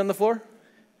garbage on the floor.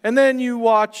 And then you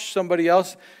watch somebody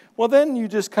else. Well, then you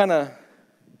just kind of,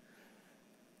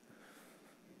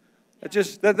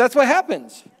 that's what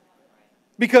happens.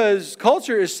 Because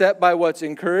culture is set by what's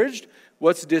encouraged,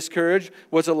 what's discouraged,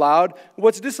 what's allowed,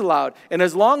 what's disallowed. And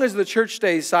as long as the church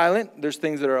stays silent, there's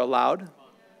things that are allowed.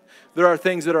 There are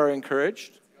things that are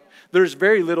encouraged. There's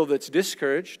very little that's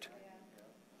discouraged.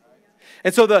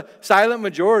 And so the silent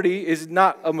majority is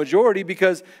not a majority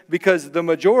because the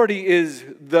majority is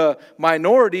the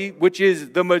minority, which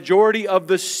is the majority of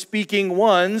the speaking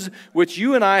ones, which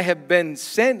you and I have been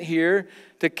sent here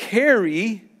to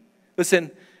carry, listen,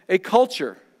 a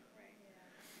culture.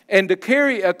 And to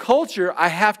carry a culture, I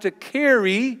have to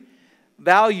carry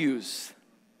values.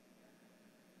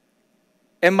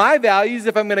 And my values,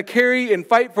 if I'm going to carry and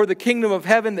fight for the kingdom of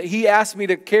heaven that He asked me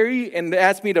to carry and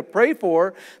asked me to pray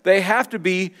for, they have to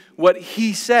be what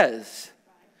He says.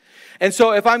 And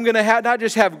so if I'm going to not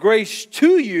just have grace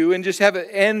to you and just have it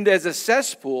end as a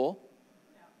cesspool,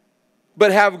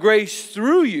 but have grace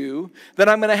through you, then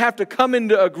I'm going to have to come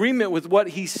into agreement with what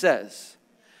He says.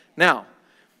 Now,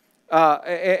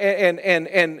 and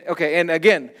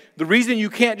again, the reason you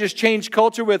can't just change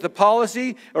culture with a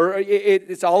policy, or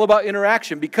it's all about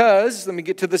interaction, because, let me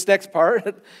get to this next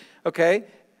part, okay?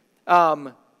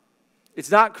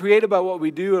 It's not created by what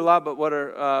we do a lot,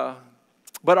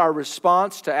 but our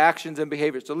response to actions and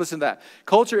behaviors. So listen to that.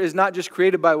 Culture is not just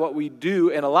created by what we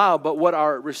do and allow, but what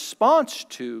our response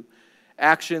to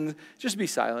actions. Just be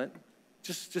silent.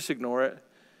 Just ignore it.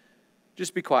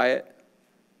 Just be quiet.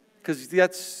 Because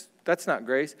that's not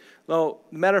grace. No,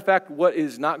 matter of fact, what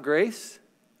is not grace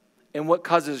and what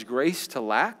causes grace to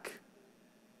lack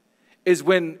is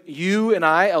when you and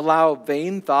I allow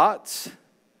vain thoughts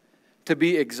to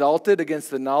be exalted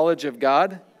against the knowledge of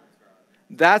God.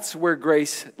 That's where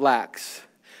grace lacks.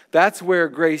 That's where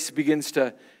grace begins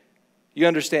to, you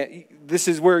understand, this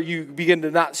is where you begin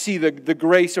to not see the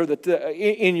grace or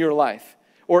in your life.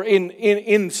 Or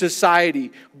in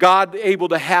society, God able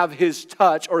to have His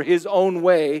touch or His own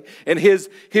way and his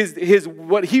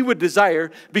what He would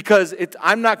desire, because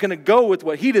I'm not going to go with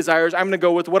what He desires, I'm going to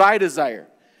go with what I desire.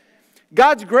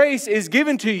 God's grace is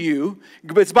given to you.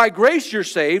 It's by grace you're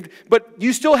saved, but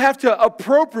you still have to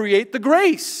appropriate the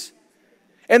grace.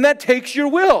 And that takes your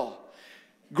will.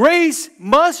 Grace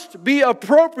must be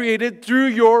appropriated through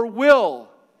your will.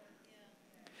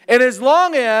 And as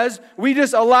long as we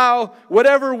just allow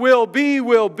whatever will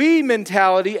be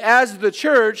mentality as the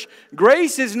church,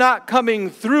 grace is not coming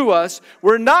through us.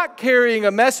 We're not carrying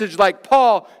a message like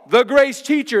Paul, the grace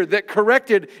teacher that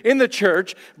corrected in the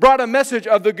church, brought a message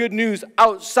of the good news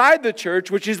outside the church,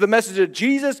 which is the message of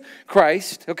Jesus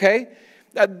Christ, okay?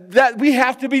 That we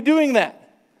have to be doing that.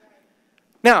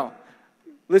 Now,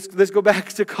 let's go back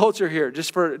to culture here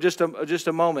just for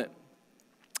a moment.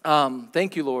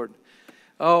 Thank you, Lord.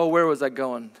 Oh, where was I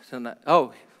going tonight?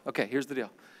 Oh, okay, here's the deal.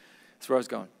 That's where I was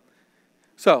going.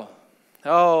 So,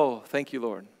 thank you,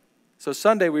 Lord. So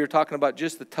Sunday we were talking about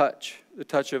just the touch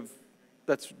of,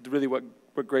 that's really what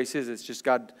grace is. It's just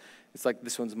God, it's like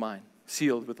this one's mine,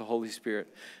 sealed with the Holy Spirit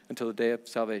until the day of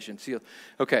salvation, sealed.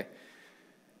 Okay,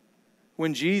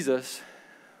 when Jesus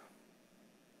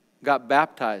got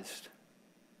baptized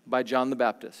by John the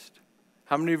Baptist,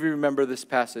 how many of you remember this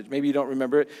passage? Maybe you don't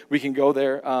remember it. We can go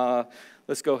there.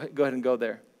 Let's go ahead and go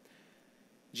there.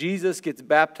 Jesus gets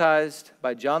baptized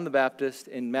by John the Baptist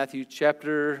in Matthew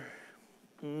chapter,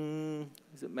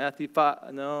 is it Matthew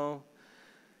 5? No.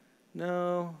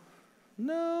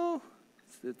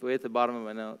 It's way at the bottom of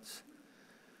my notes.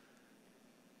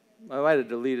 I might have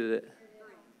deleted it.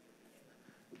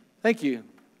 Thank you.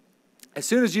 As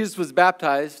soon as Jesus was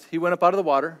baptized, He went up out of the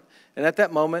water, and at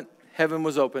that moment, heaven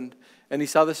was opened, and He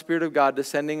saw the Spirit of God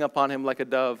descending upon Him like a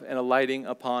dove and alighting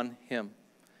upon Him.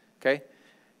 Okay?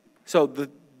 So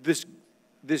this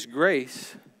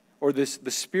grace, or the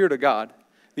Spirit of God,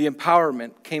 the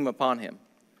empowerment came upon Him.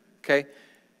 Okay?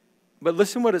 But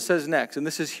listen what it says next, and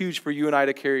this is huge for you and I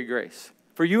to carry grace.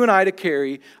 For you and I to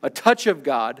carry a touch of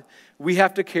God, we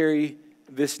have to carry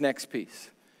this next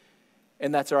piece,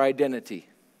 and that's our identity.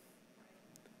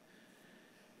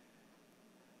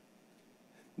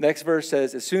 Next verse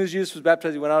says, as soon as Jesus was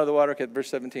baptized, He went out of the water. Okay, verse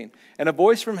 17. And a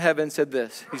voice from heaven said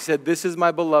this. He said, this is my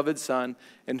beloved Son,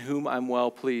 in whom I'm well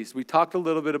pleased. We talked a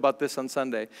little bit about this on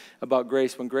Sunday, about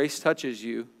grace. When grace touches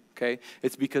you, okay,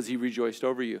 it's because He rejoiced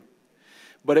over you.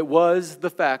 But it was the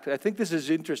fact, I think this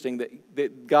is interesting,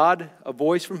 that God, a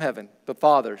voice from heaven, the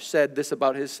Father, said this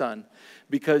about His Son,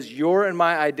 because your and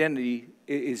my identity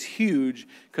is huge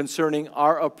concerning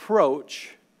our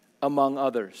approach among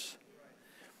others.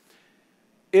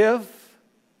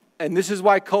 And this is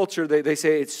why culture, they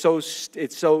say it's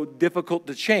so difficult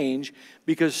to change,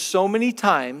 because so many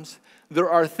times there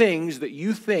are things that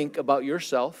you think about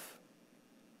yourself,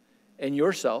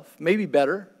 maybe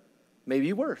better,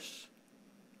 maybe worse.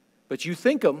 But you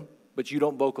think them, but you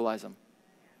don't vocalize them.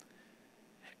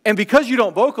 And because you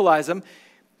don't vocalize them,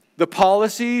 the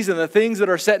policies and the things that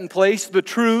are set in place, the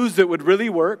truths that would really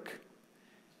work,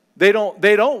 they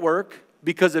don't work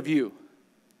because of you.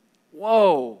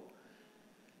 Whoa.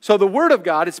 So the Word of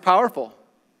God is powerful.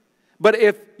 But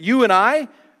if you and I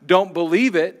don't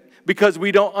believe it because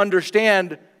we don't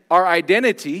understand our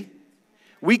identity,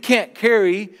 we can't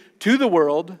carry to the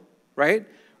world, right,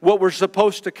 what we're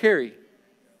supposed to carry.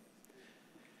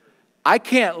 I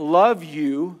can't love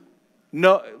you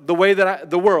the way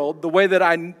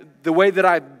that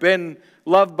I've been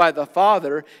loved by the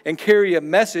Father and carry a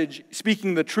message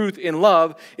speaking the truth in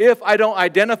love if I don't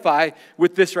identify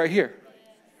with this right here.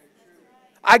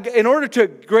 In order to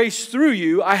grace through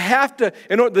you, I have to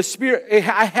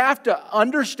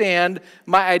understand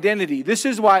my identity. This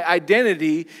is why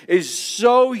identity is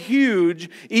so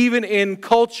huge, even in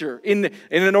culture, in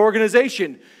an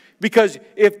organization. Because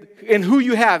in who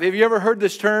you have you ever heard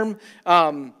this term?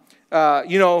 The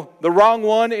wrong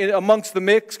one amongst the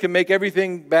mix can make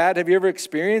everything bad. Have you ever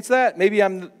experienced that? Maybe you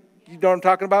know what I'm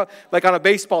talking about? Like on a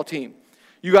baseball team.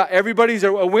 You got everybody's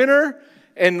a winner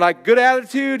and like good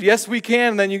attitude. Yes, we can.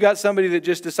 And then you got somebody that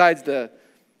just decides to.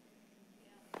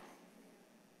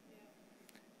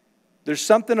 There's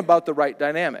something about the right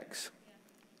dynamics.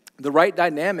 The right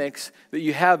dynamics that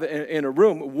you have in a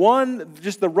room.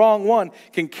 Just the wrong one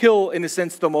can kill, in a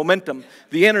sense, the momentum,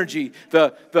 the energy,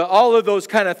 the all of those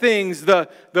kind of things. The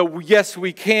yes,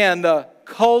 we can. The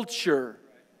culture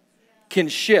can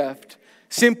shift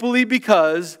simply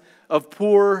because of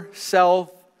poor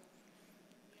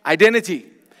self-identity.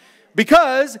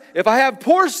 Because if I have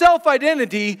poor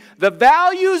self-identity, the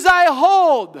values I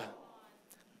hold.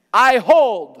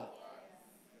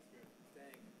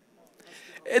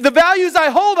 The values I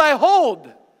hold.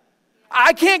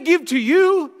 I can't give to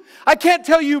you. I can't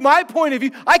tell you my point of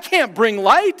view. I can't bring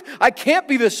light. I can't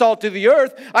be the salt of the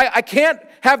earth. I can't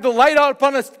have the light out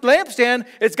on a lampstand.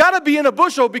 It's got to be in a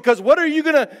bushel, because what are you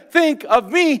going to think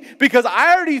of me? Because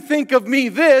I already think of me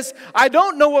this. I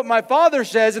don't know what my Father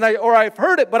says, or I've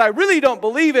heard it, but I really don't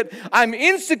believe it. I'm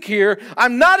insecure.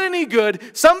 I'm not any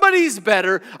good. Somebody's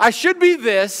better. I should be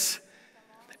this.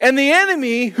 And the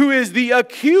enemy, who is the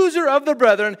accuser of the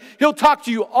brethren, he'll talk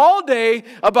to you all day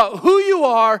about who you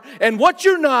are and what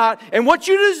you're not and what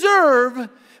you deserve,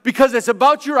 because it's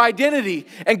about your identity.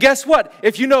 And guess what?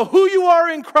 If you know who you are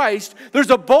in Christ,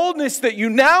 there's a boldness that you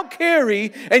now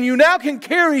carry, and you now can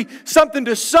carry something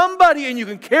to somebody, and you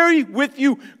can carry with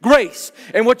you grace.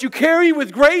 And what you carry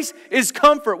with grace is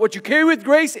comfort. What you carry with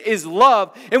grace is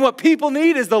love. And what people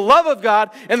need is the love of God.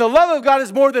 And the love of God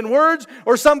is more than words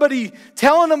or somebody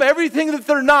telling them everything that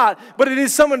they're not, but it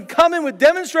is someone coming with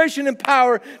demonstration and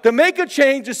power to make a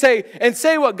change, to say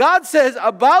what God says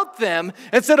about them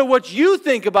instead of what you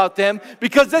think about them,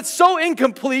 because that's so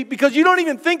incomplete, because you don't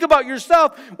even think about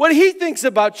yourself what He thinks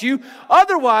about you.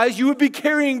 Otherwise, you would be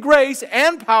carrying grace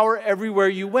and power everywhere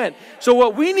you went. So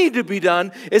what we need to be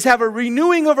done is have a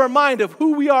renewing of our mind of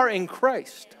who we are in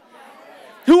Christ.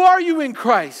 Who are you in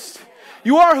Christ?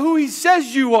 You are who He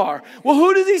says you are. Well,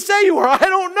 who does He say you are? I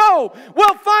don't know.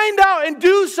 Well, find out and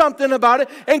do something about it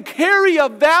and carry a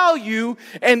value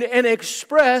and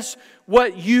express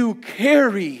what you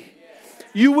carry.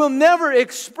 You will never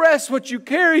express what you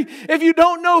carry if you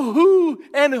don't know who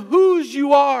and whose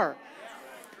you are.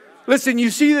 Listen, you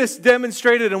see this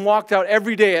demonstrated and walked out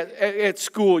every day at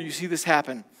school. You see this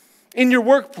happen. In your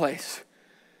workplace.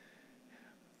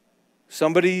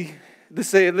 Somebody,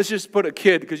 let's just put a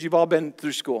kid, because you've all been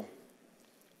through school.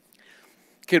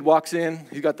 Kid walks in,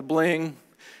 he's got the bling,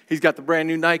 he's got the brand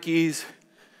new Nikes,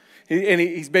 and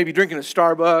he's maybe drinking a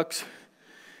Starbucks.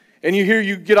 And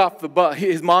you get off the bus.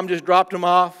 His mom just dropped him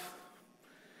off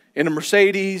in a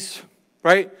Mercedes,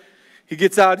 right? He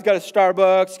gets out, he's got his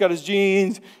Starbucks, he's got his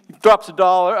jeans, he drops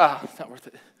 $1. It's not worth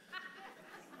it.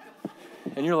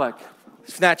 And you're like,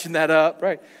 snatching that up,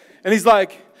 right? And he's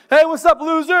like, hey, what's up,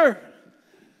 loser?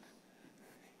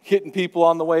 Hitting people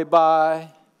on the way by,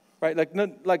 right?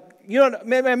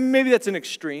 Maybe that's an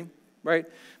extreme, right?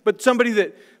 But somebody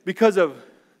that, because of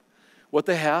what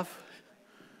they have,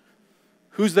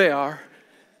 whose they are,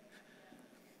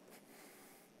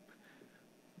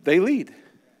 they lead.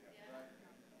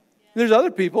 There's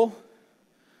other people,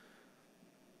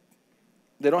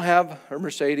 they don't have a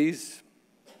Mercedes,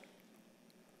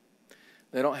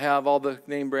 they don't have all the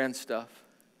name brand stuff,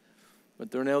 but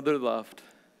they're loved,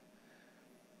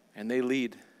 and they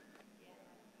lead.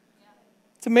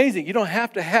 It's amazing. You don't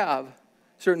have to have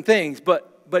certain things,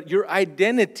 but your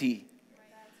identity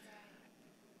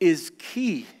is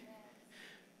key.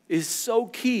 Is so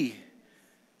key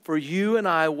for you and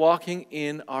I walking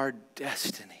in our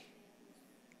destiny.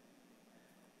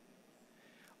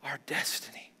 Our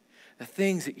destiny. The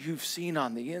things that you've seen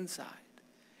on the inside.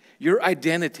 Your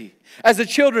identity. As a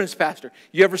children's pastor,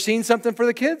 you ever seen something for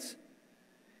the kids?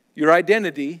 Your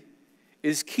identity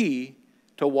is key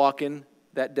to walking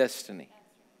that destiny.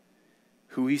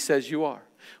 Who He says you are.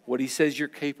 What He says you're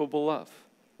capable of.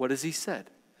 What has He said?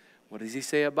 What does He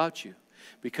say about you?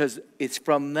 Because it's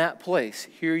from that place,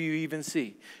 here you even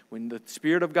see, when the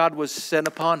Spirit of God was sent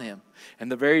upon him.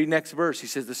 And the very next verse, he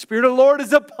says, the Spirit of the Lord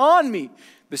is upon me.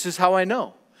 This is how I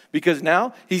know. Because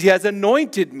now he has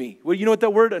anointed me. Well, you know what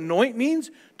that word anoint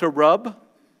means? To rub.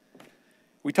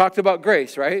 We talked about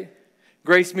grace, right?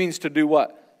 Grace means to do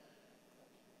what?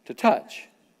 To touch.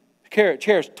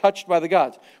 Chairs touched by the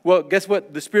gods. Well, guess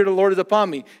what? The Spirit of the Lord is upon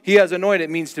me. He has anointed.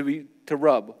 It means to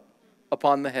rub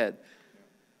upon the head.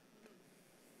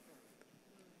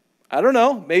 I don't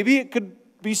know. Maybe it could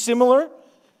be similar.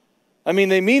 I mean,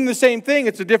 they mean the same thing.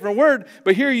 It's a different word.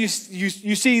 But here you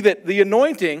see that the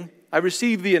anointing, I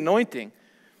received the anointing.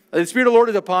 The Spirit of the Lord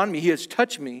is upon me. He has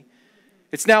touched me.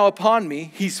 It's now upon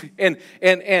me. And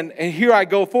here I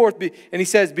go forth. And he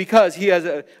says, because he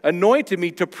has anointed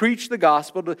me to preach the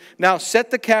gospel, to now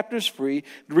set the captives free,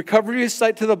 recover his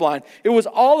sight to the blind. It was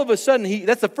all of a sudden,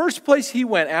 that's the first place he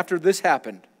went after this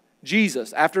happened.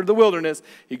 Jesus, after the wilderness,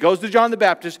 he goes to John the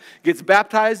Baptist, gets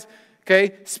baptized,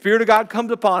 okay? Spirit of God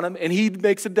comes upon him, and he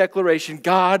makes a declaration,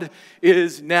 God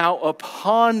is now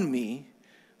upon me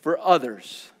for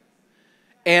others.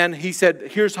 And he said,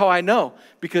 here's how I know.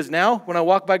 Because now, when I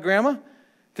walk by Grandma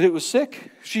that it was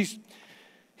sick, she's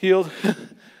healed.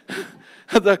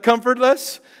 The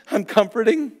comfortless, I'm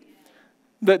comforting.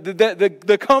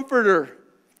 The Comforter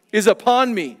is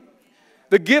upon me.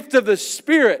 The gift of the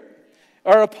Spirit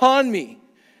are upon me.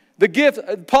 The gift,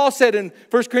 Paul said in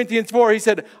 1 Corinthians 4, he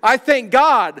said, I thank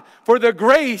God for the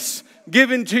grace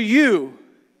given to you.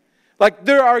 Like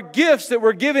there are gifts that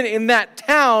were given in that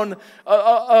town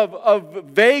of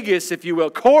Vegas, if you will,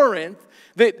 Corinth,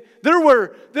 that there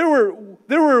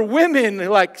were women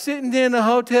like sitting in a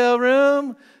hotel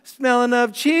room smelling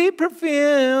of cheap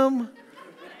perfume,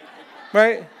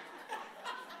 right?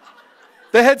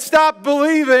 They had stopped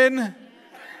believing.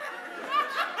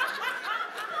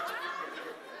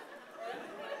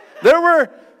 There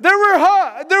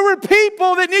were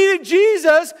people that needed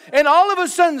Jesus, and all of a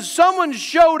sudden someone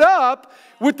showed up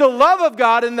with the love of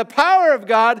God and the power of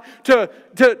God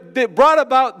that brought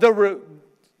about the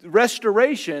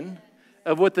restoration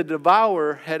of what the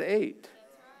devourer had ate.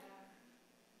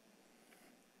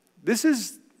 This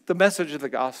is the message of the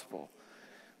gospel.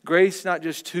 Grace not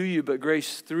just to you, but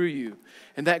grace through you.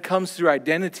 And that comes through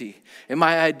identity. And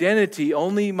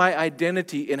only my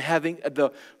identity in having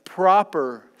the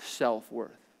proper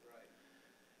self-worth.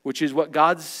 Which is what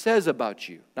God says about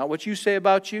you. Not what you say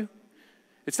about you.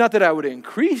 It's not that I would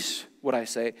increase what I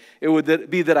say. It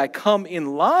would be that I come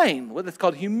in line. What that's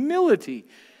called humility.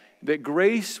 That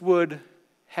grace would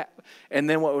and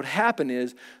then what would happen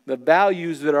is the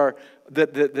values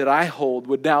that I hold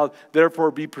would now therefore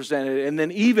be presented. And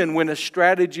then even when a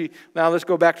strategy, now let's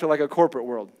go back to like a corporate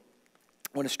world.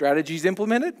 When a strategy is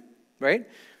implemented, right?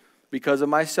 Because of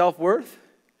my self-worth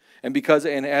and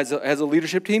as a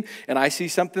leadership team, and I see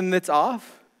something that's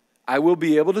off, I will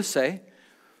be able to say,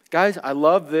 guys, I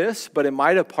love this, but in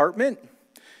my department,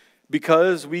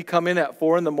 because we come in at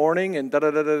 4 a.m. and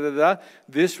da-da-da-da-da-da,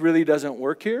 this really doesn't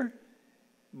work here.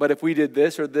 But if we did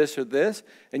this or this or this,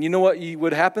 and you know what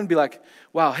would happen? Be like,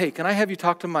 wow, hey, can I have you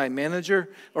talk to my manager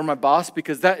or my boss?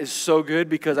 Because that is so good,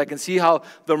 because I can see how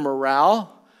the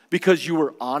morale, because you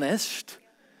were honest.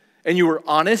 And you were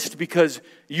honest because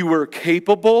you were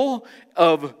capable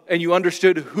of, and you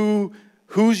understood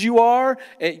whose you are.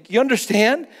 And you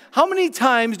understand? How many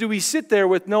times do we sit there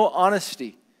with no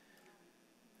honesty?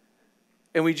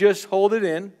 And we just hold it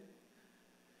in,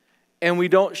 and we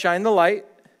don't shine the light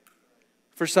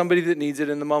for somebody that needs it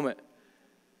in the moment.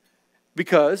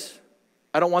 Because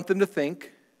I don't want them to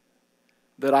think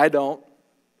that I don't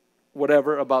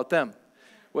whatever about them.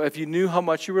 Well, if you knew how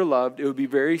much you were loved, it would be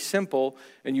very simple,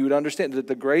 and you would understand that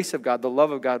the grace of God, the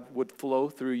love of God, would flow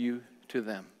through you to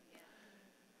them.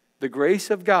 The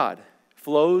grace of God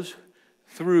flows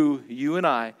through you and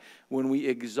I when we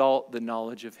exalt the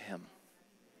knowledge of Him.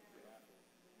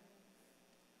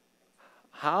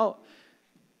 How?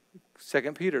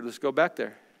 2 Peter, let's go back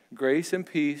there. Grace and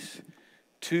peace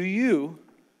to you.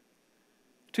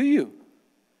 To you.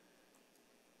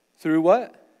 Through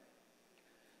what?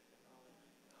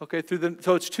 Okay,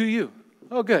 so it's to you.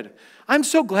 Oh, good. I'm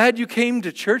so glad you came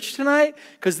to church tonight,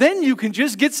 because then you can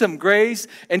just get some grace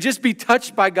and just be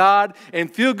touched by God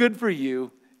and feel good for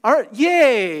you. All right,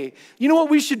 yay. You know what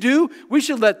we should do? We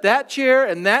should let that chair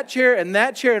and that chair and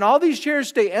that chair and all these chairs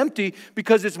stay empty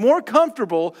because it's more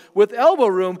comfortable with elbow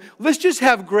room. Let's just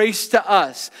have grace to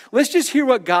us. Let's just hear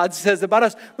what God says about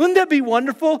us. Wouldn't that be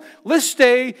wonderful? Let's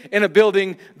stay in a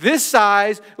building this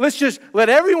size. Let's just let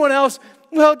everyone else,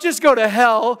 well, just go to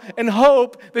hell and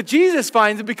hope that Jesus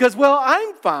finds it because, well,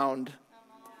 I'm found.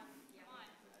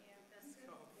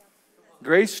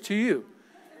 Grace to you.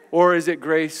 Or is it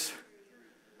grace?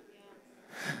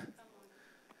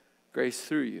 Grace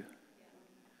through you.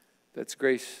 That's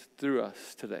grace through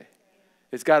us today.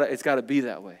 It's got to be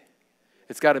that way.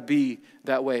 It's got to be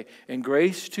that way. And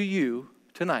grace to you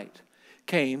tonight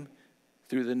came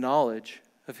through the knowledge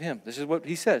of Him. This is what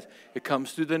He says. It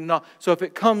comes through the knowledge. So if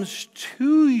it comes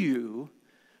to you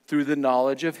through the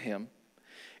knowledge of Him,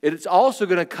 it's also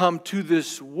going to come to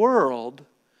this world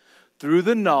through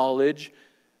the knowledge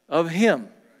of Him.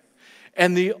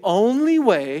 And the only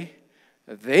way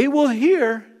they will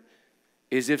hear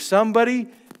is if somebody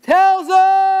tells them.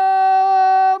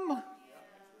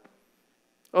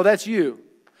 Oh, that's you.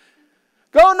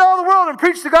 Go into all the world and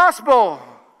preach the gospel.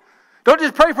 Don't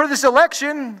just pray for this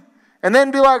election and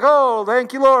then be like, oh,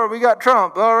 thank you, Lord, we got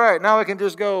Trump. All right, now we can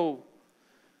just go.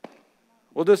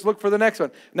 We'll just look for the next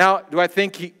one. Now, do I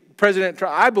think President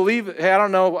Trump, I believe, hey, I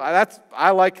don't know,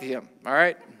 I like him, all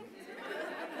right?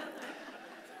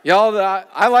 Y'all,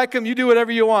 I like him, you do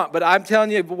whatever you want, but I'm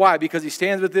telling you why, because he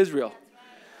stands with Israel.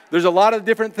 There's a lot of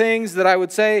different things that I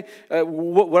would say.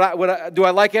 Do I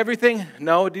like everything?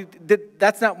 No,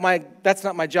 that's not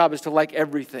my job, is to like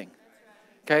everything.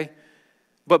 Okay?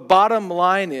 But bottom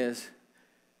line is,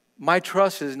 my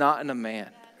trust is not in a man.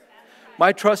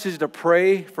 My trust is to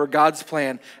pray for God's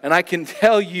plan. And I can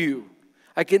tell you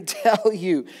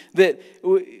that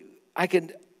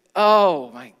oh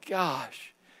my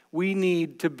gosh, we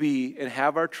need to be and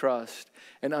have our trust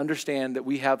and understand that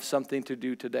we have something to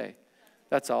do today.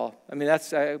 That's all. I mean,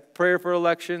 that's prayer for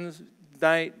elections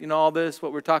night, all this,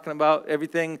 what we're talking about,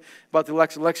 everything about the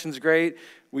election. Election's great.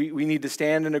 We need to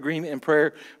stand in agreement in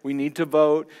prayer. We need to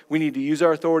vote. We need to use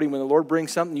our authority. When the Lord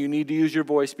brings something, you need to use your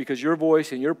voice, because your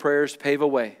voice and your prayers pave a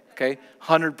way, okay?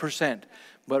 100%.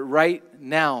 But right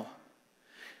now,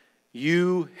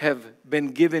 you have been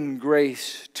given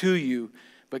grace to you,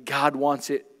 but God wants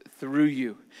it through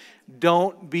you.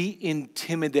 Don't be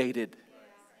intimidated.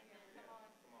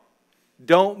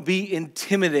 Don't be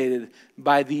intimidated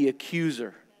by the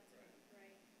accuser.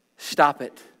 Stop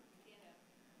it.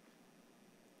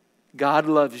 God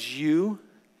loves you,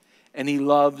 and He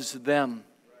loves them.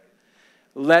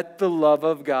 Let the love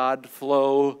of God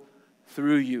flow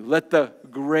through you. Let the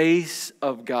grace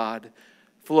of God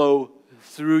flow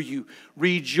through you.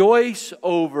 Rejoice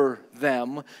over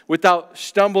them without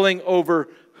stumbling over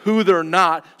who they're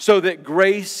not, so that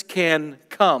grace can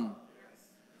come.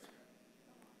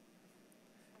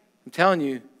 I'm telling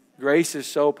you, grace is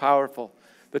so powerful.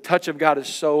 The touch of God is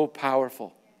so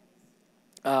powerful.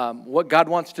 What God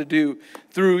wants to do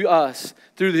through us,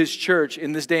 through His church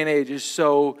in this day and age, is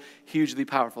so hugely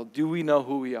powerful. Do we know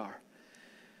who we are?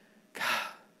 God.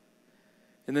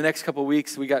 In the next couple of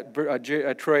weeks, we got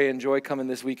Troy and Joy coming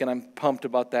this week, and I'm pumped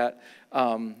about that,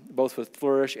 both with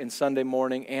Flourish and Sunday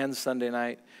morning and Sunday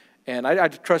night. And I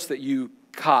trust that you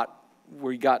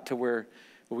got to where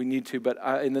we need to. But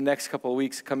in the next couple of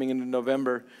weeks, coming into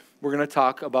November, we're going to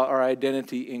talk about our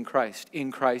identity in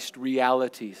Christ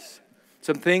realities.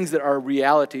 Some things that are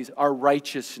realities are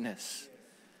righteousness.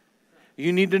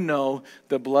 You need to know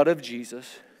the blood of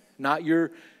Jesus, not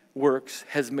your works,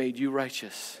 has made you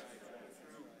righteous.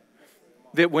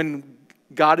 That when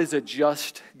God is a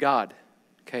just God,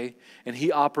 okay, and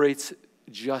He operates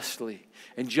justly,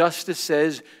 and justice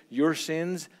says your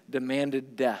sins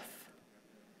demanded death.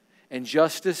 And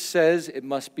justice says it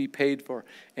must be paid for.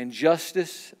 And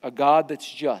justice, a God that's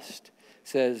just,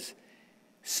 says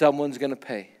someone's going to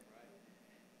pay.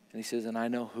 And He says, and I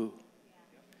know who.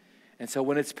 And so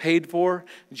when it's paid for,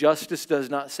 justice does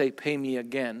not say, pay me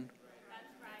again.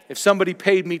 If somebody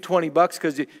paid me $20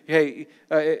 because, hey,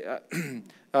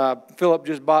 Philip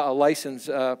just bought a license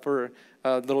for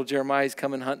little Jeremiah's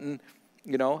coming hunting,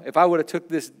 if I would have took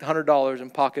this $100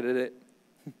 and pocketed it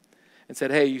and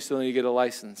said, hey, you still need to get a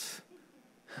license.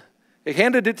 They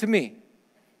handed it to me.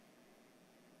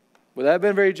 Would that have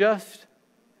been very just?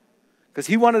 Because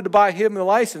he wanted to buy him a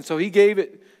license, so he gave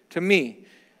it to me,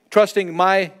 trusting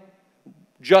my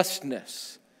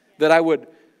justness, that I would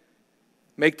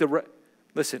make the...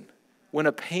 Listen, when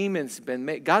a payment's been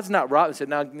made, God's not robbing and said,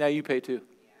 now you pay too.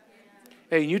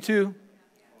 Hey, and you too.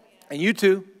 And you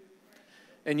too.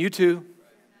 And you too.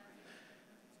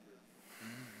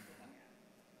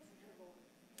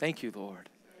 Thank you, Lord.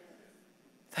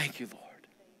 Thank you, Lord.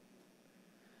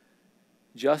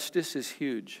 Justice is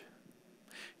huge.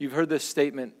 You've heard this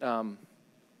statement,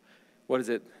 what is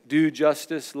it? Do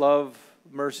justice, love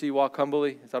mercy, walk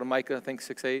humbly. It's out of Micah, I think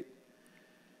 6:8.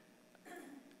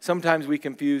 Sometimes we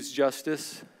confuse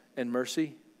justice and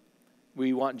mercy.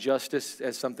 We want justice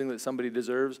as something that somebody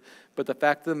deserves. But the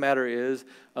fact of the matter is,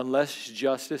 unless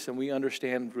justice, and we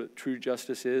understand what true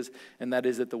justice is, and that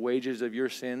is that the wages of your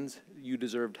sins, you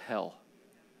deserved hell.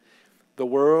 The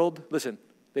world, listen,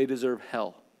 they deserve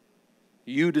hell.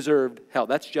 You deserved hell.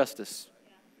 That's justice.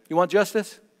 You want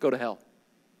justice? Go to hell.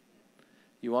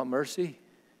 You want mercy?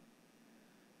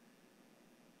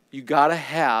 You got to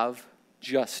have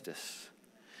justice.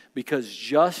 Because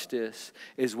justice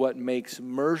is what makes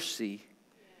mercy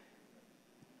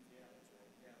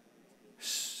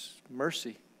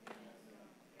mercy.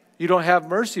 You don't have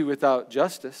mercy without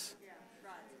justice.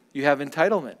 You have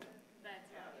entitlement.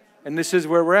 And this is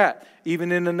where we're at,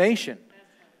 even in the nation.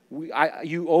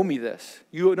 You owe me this.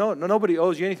 Nobody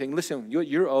owes you anything. Listen, what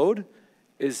you're owed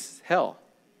is hell.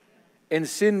 And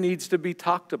sin needs to be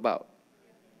talked about.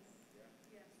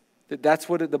 That's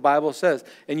what the Bible says.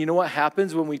 And you know what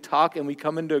happens when we talk and we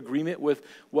come into agreement with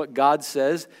what God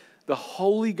says? The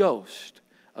Holy Ghost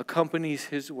accompanies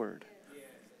His word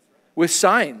with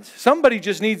signs. Somebody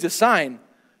just needs a sign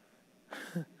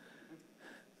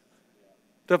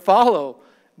to follow,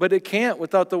 but it can't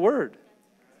without the word.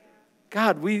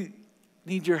 God, we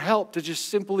need your help to just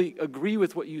simply agree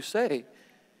with what you say.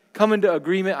 Come into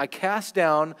agreement. I cast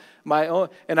down my own,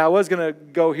 and I was going to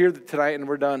go here tonight and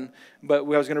we're done, but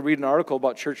I was going to read an article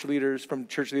about church leaders from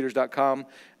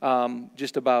churchleaders.com,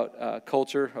 just about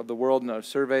culture of the world, and a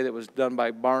survey that was done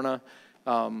by Barna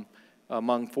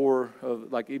among four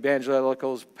of like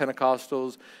evangelicals,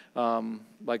 Pentecostals,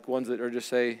 like ones that are just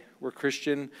say we're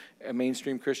Christian,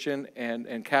 mainstream Christian,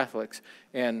 and Catholics.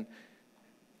 And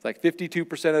like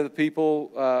 52% of the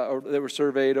people that were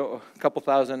surveyed, a couple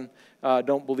thousand,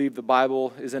 don't believe the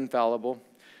Bible is infallible.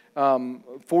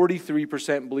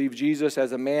 43% believe Jesus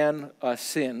as a man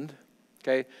sinned.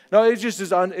 Okay, no, it's just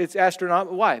it's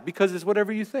astronomical. Why? Because it's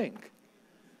whatever you think.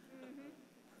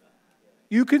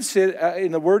 You can sit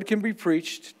and the word can be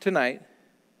preached tonight,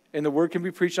 and the word can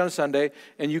be preached on Sunday,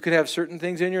 and you could have certain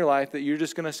things in your life that you're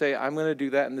just going to say, I'm going to do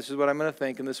that, and this is what I'm going to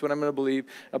think, and this is what I'm going to believe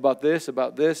about this,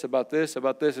 about this, about this,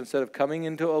 about this, instead of coming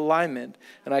into alignment,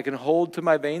 and I can hold to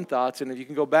my vain thoughts. And if you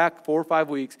can go back 4 or 5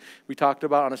 weeks, we talked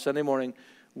about on a Sunday morning,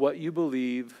 what you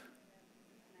believe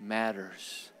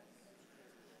matters.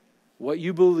 What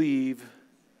you believe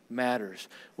matters.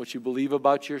 What you believe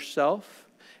about yourself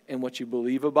and what you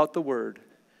believe about the Word.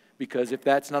 Because if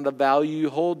that's not a value you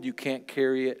hold, you can't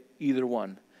carry it, either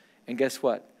one. And guess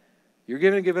what? You're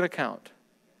going to give an account.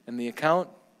 And the account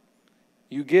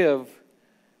you give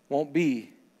won't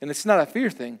be, and it's not a fear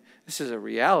thing, this is a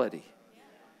reality.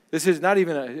 This is not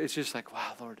even it's just like,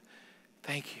 wow, Lord,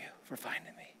 thank you for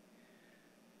finding me.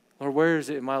 Lord, where is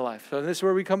it in my life? So this is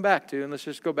where we come back to, and let's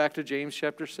just go back to James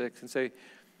chapter 6 and say,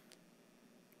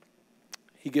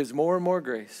 He gives more and more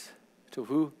grace to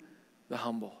who? The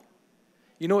humble.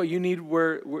 You know what you need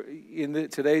in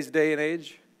today's day and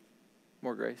age?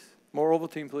 More grace. More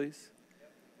Ovaltine, please.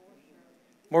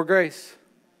 More grace.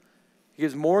 He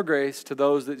gives more grace to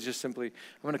those that just simply,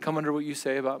 I'm going to come under what you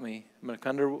say about me. I'm going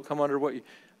to come under what you,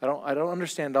 I don't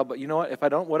understand all, but you know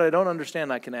what? What I don't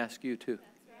understand, I can ask you too.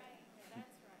 That's right.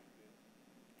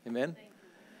 Amen?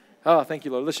 Oh, thank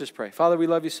you, Lord. Let's just pray. Father, we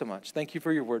love you so much. Thank you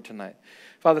for your word tonight.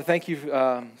 Father, thank you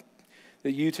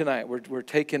that you tonight we're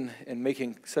taking and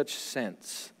making such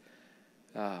sense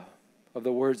of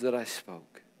the words that I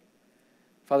spoke.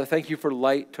 Father, thank you for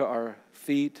light to our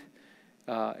feet.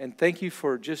 And thank you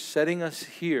for just setting us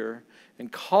here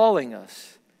and calling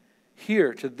us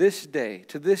here to this day,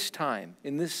 to this time,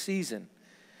 in this season.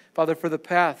 Father, for the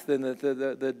path and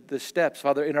the steps,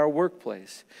 Father, in our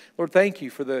workplace. Lord, thank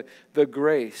you for the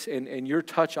grace and your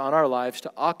touch on our lives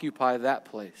to occupy that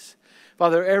place.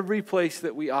 Father, every place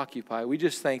that we occupy, we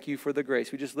just thank you for the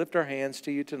grace. We just lift our hands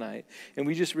to you tonight, and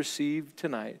we just receive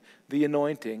tonight the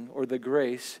anointing or the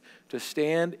grace to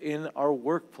stand in our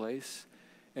workplace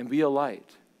and be a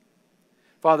light.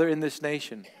 Father, in this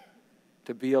nation,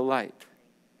 to be a light.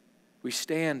 We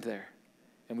stand there,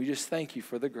 and we just thank you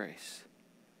for the grace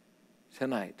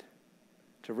tonight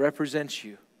to represent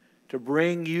you, to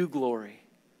bring you glory,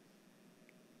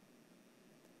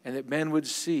 and that men would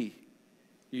see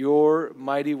your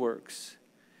mighty works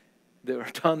that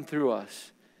are done through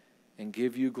us and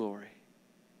give you glory.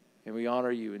 And we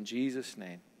honor you in Jesus'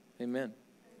 name. Amen.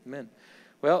 Amen.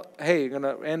 Well, hey, I'm going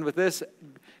to end with this.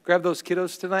 Grab those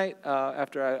kiddos tonight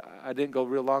after I didn't go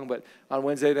real long, but on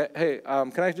Wednesday, hey,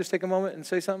 can I just take a moment and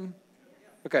say something?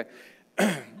 Okay.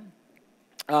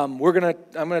 I'm going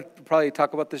to probably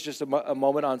talk about this just a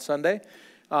moment on Sunday.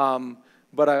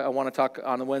 but I want to talk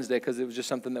on a Wednesday because it was just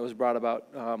something that was brought about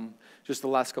just the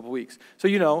last couple weeks. So,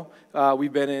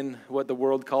 we've been in what the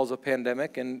world calls a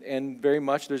pandemic, and very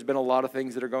much there's been a lot of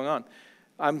things that are going on.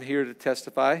 I'm here to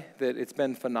testify that it's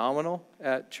been phenomenal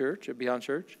at church, at Beyond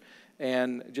Church,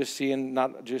 and just seeing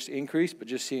not just increase, but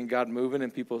just seeing God moving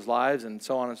in people's lives and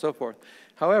so on and so forth.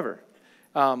 However,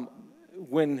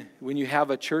 when you have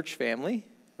a church family,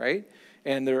 right,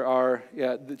 and there are,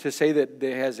 to say that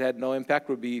it has had no impact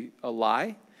would be a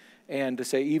lie. And to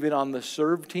say even on the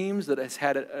serve teams that has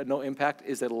had no impact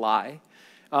is a lie.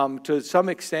 To some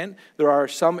extent, there are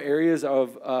some areas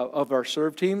of our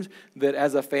serve teams that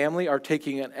as a family are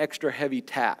taking an extra heavy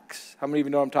tax. How many of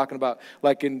you know what I'm talking about?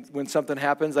 Like when something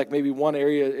happens, like maybe one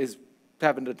area is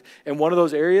happened to, and one of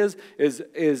those areas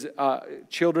is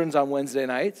children's on Wednesday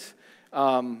nights.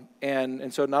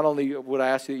 And so not only would I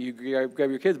ask that you grab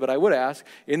your kids, but I would ask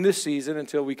in this season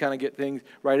until we kind of get things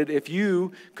righted, if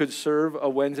you could serve a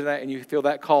Wednesday night and you feel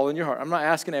that call in your heart. I'm not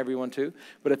asking everyone to,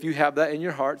 but if you have that in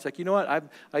your heart, it's like, you know what,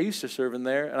 I used to serve in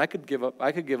there, and I could give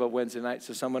up Wednesday night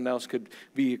so someone else could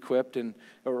be equipped and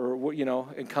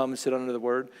come and sit under the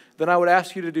Word. Then I would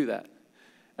ask you to do that.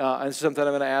 And something I'm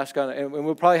going to ask on, and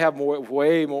we'll probably have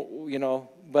way more,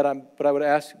 but I would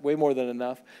ask way more than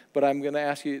enough. But I'm going to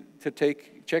ask you to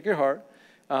check your heart,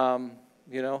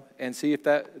 and see if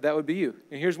that would be you.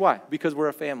 And here's why: because we're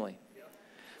a family,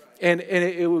 and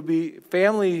it would be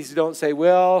families don't say,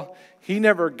 well, he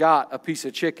never got a piece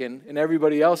of chicken and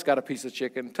everybody else got a piece of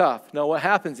chicken. Tough. No, what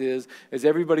happens is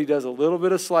everybody does a little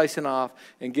bit of slicing off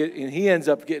and he ends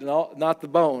up getting not the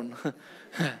bone.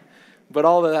 But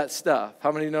all of that stuff.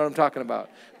 How many know what I'm talking about?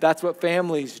 That's what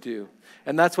families do.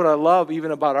 And that's what I love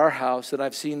even about our house, that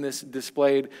I've seen this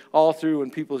displayed all through when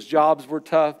people's jobs were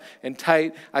tough and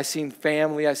tight. I seen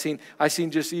family. I seen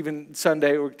just even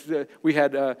Sunday, we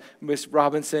had Miss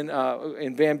Robinson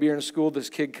in Van Buren School, this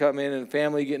kid come in and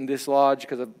family getting dislodged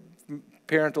because of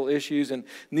parental issues and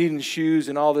needing shoes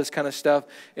and all this kind of stuff.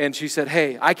 And she said,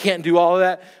 hey, I can't do all of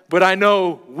that, but I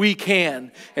know we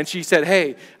can. And she said,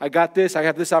 hey, I got this. I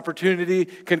have this opportunity.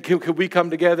 Could we come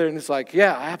together? And it's like,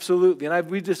 yeah, absolutely. And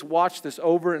we just watched this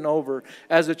over and over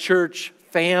as a church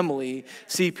family,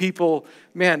 see people,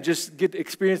 just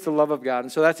experience the love of God.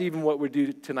 And so that's even what we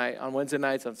do tonight on Wednesday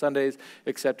nights, on Sundays,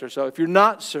 etc. So if you're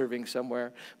not serving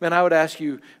somewhere, I would ask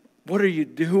you, what are you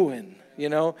doing?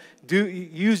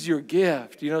 Use your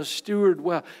gift, steward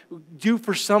well. Do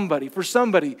for somebody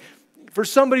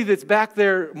that's back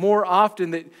there more often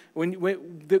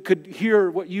that could hear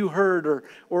what you heard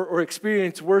or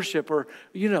experience worship or,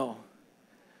 you know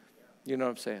what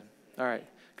I'm saying. All right.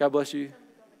 God bless you.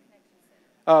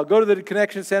 Go to the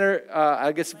Connection Center.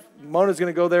 I guess Mona's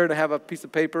going to go there and have a piece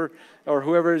of paper or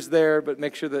whoever is there, but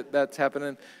make sure that that's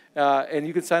happening. And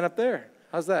you can sign up there.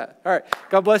 How's that? All right.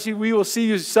 God bless you. We will see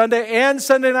you Sunday and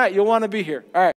Sunday night. You'll want to be here. All right.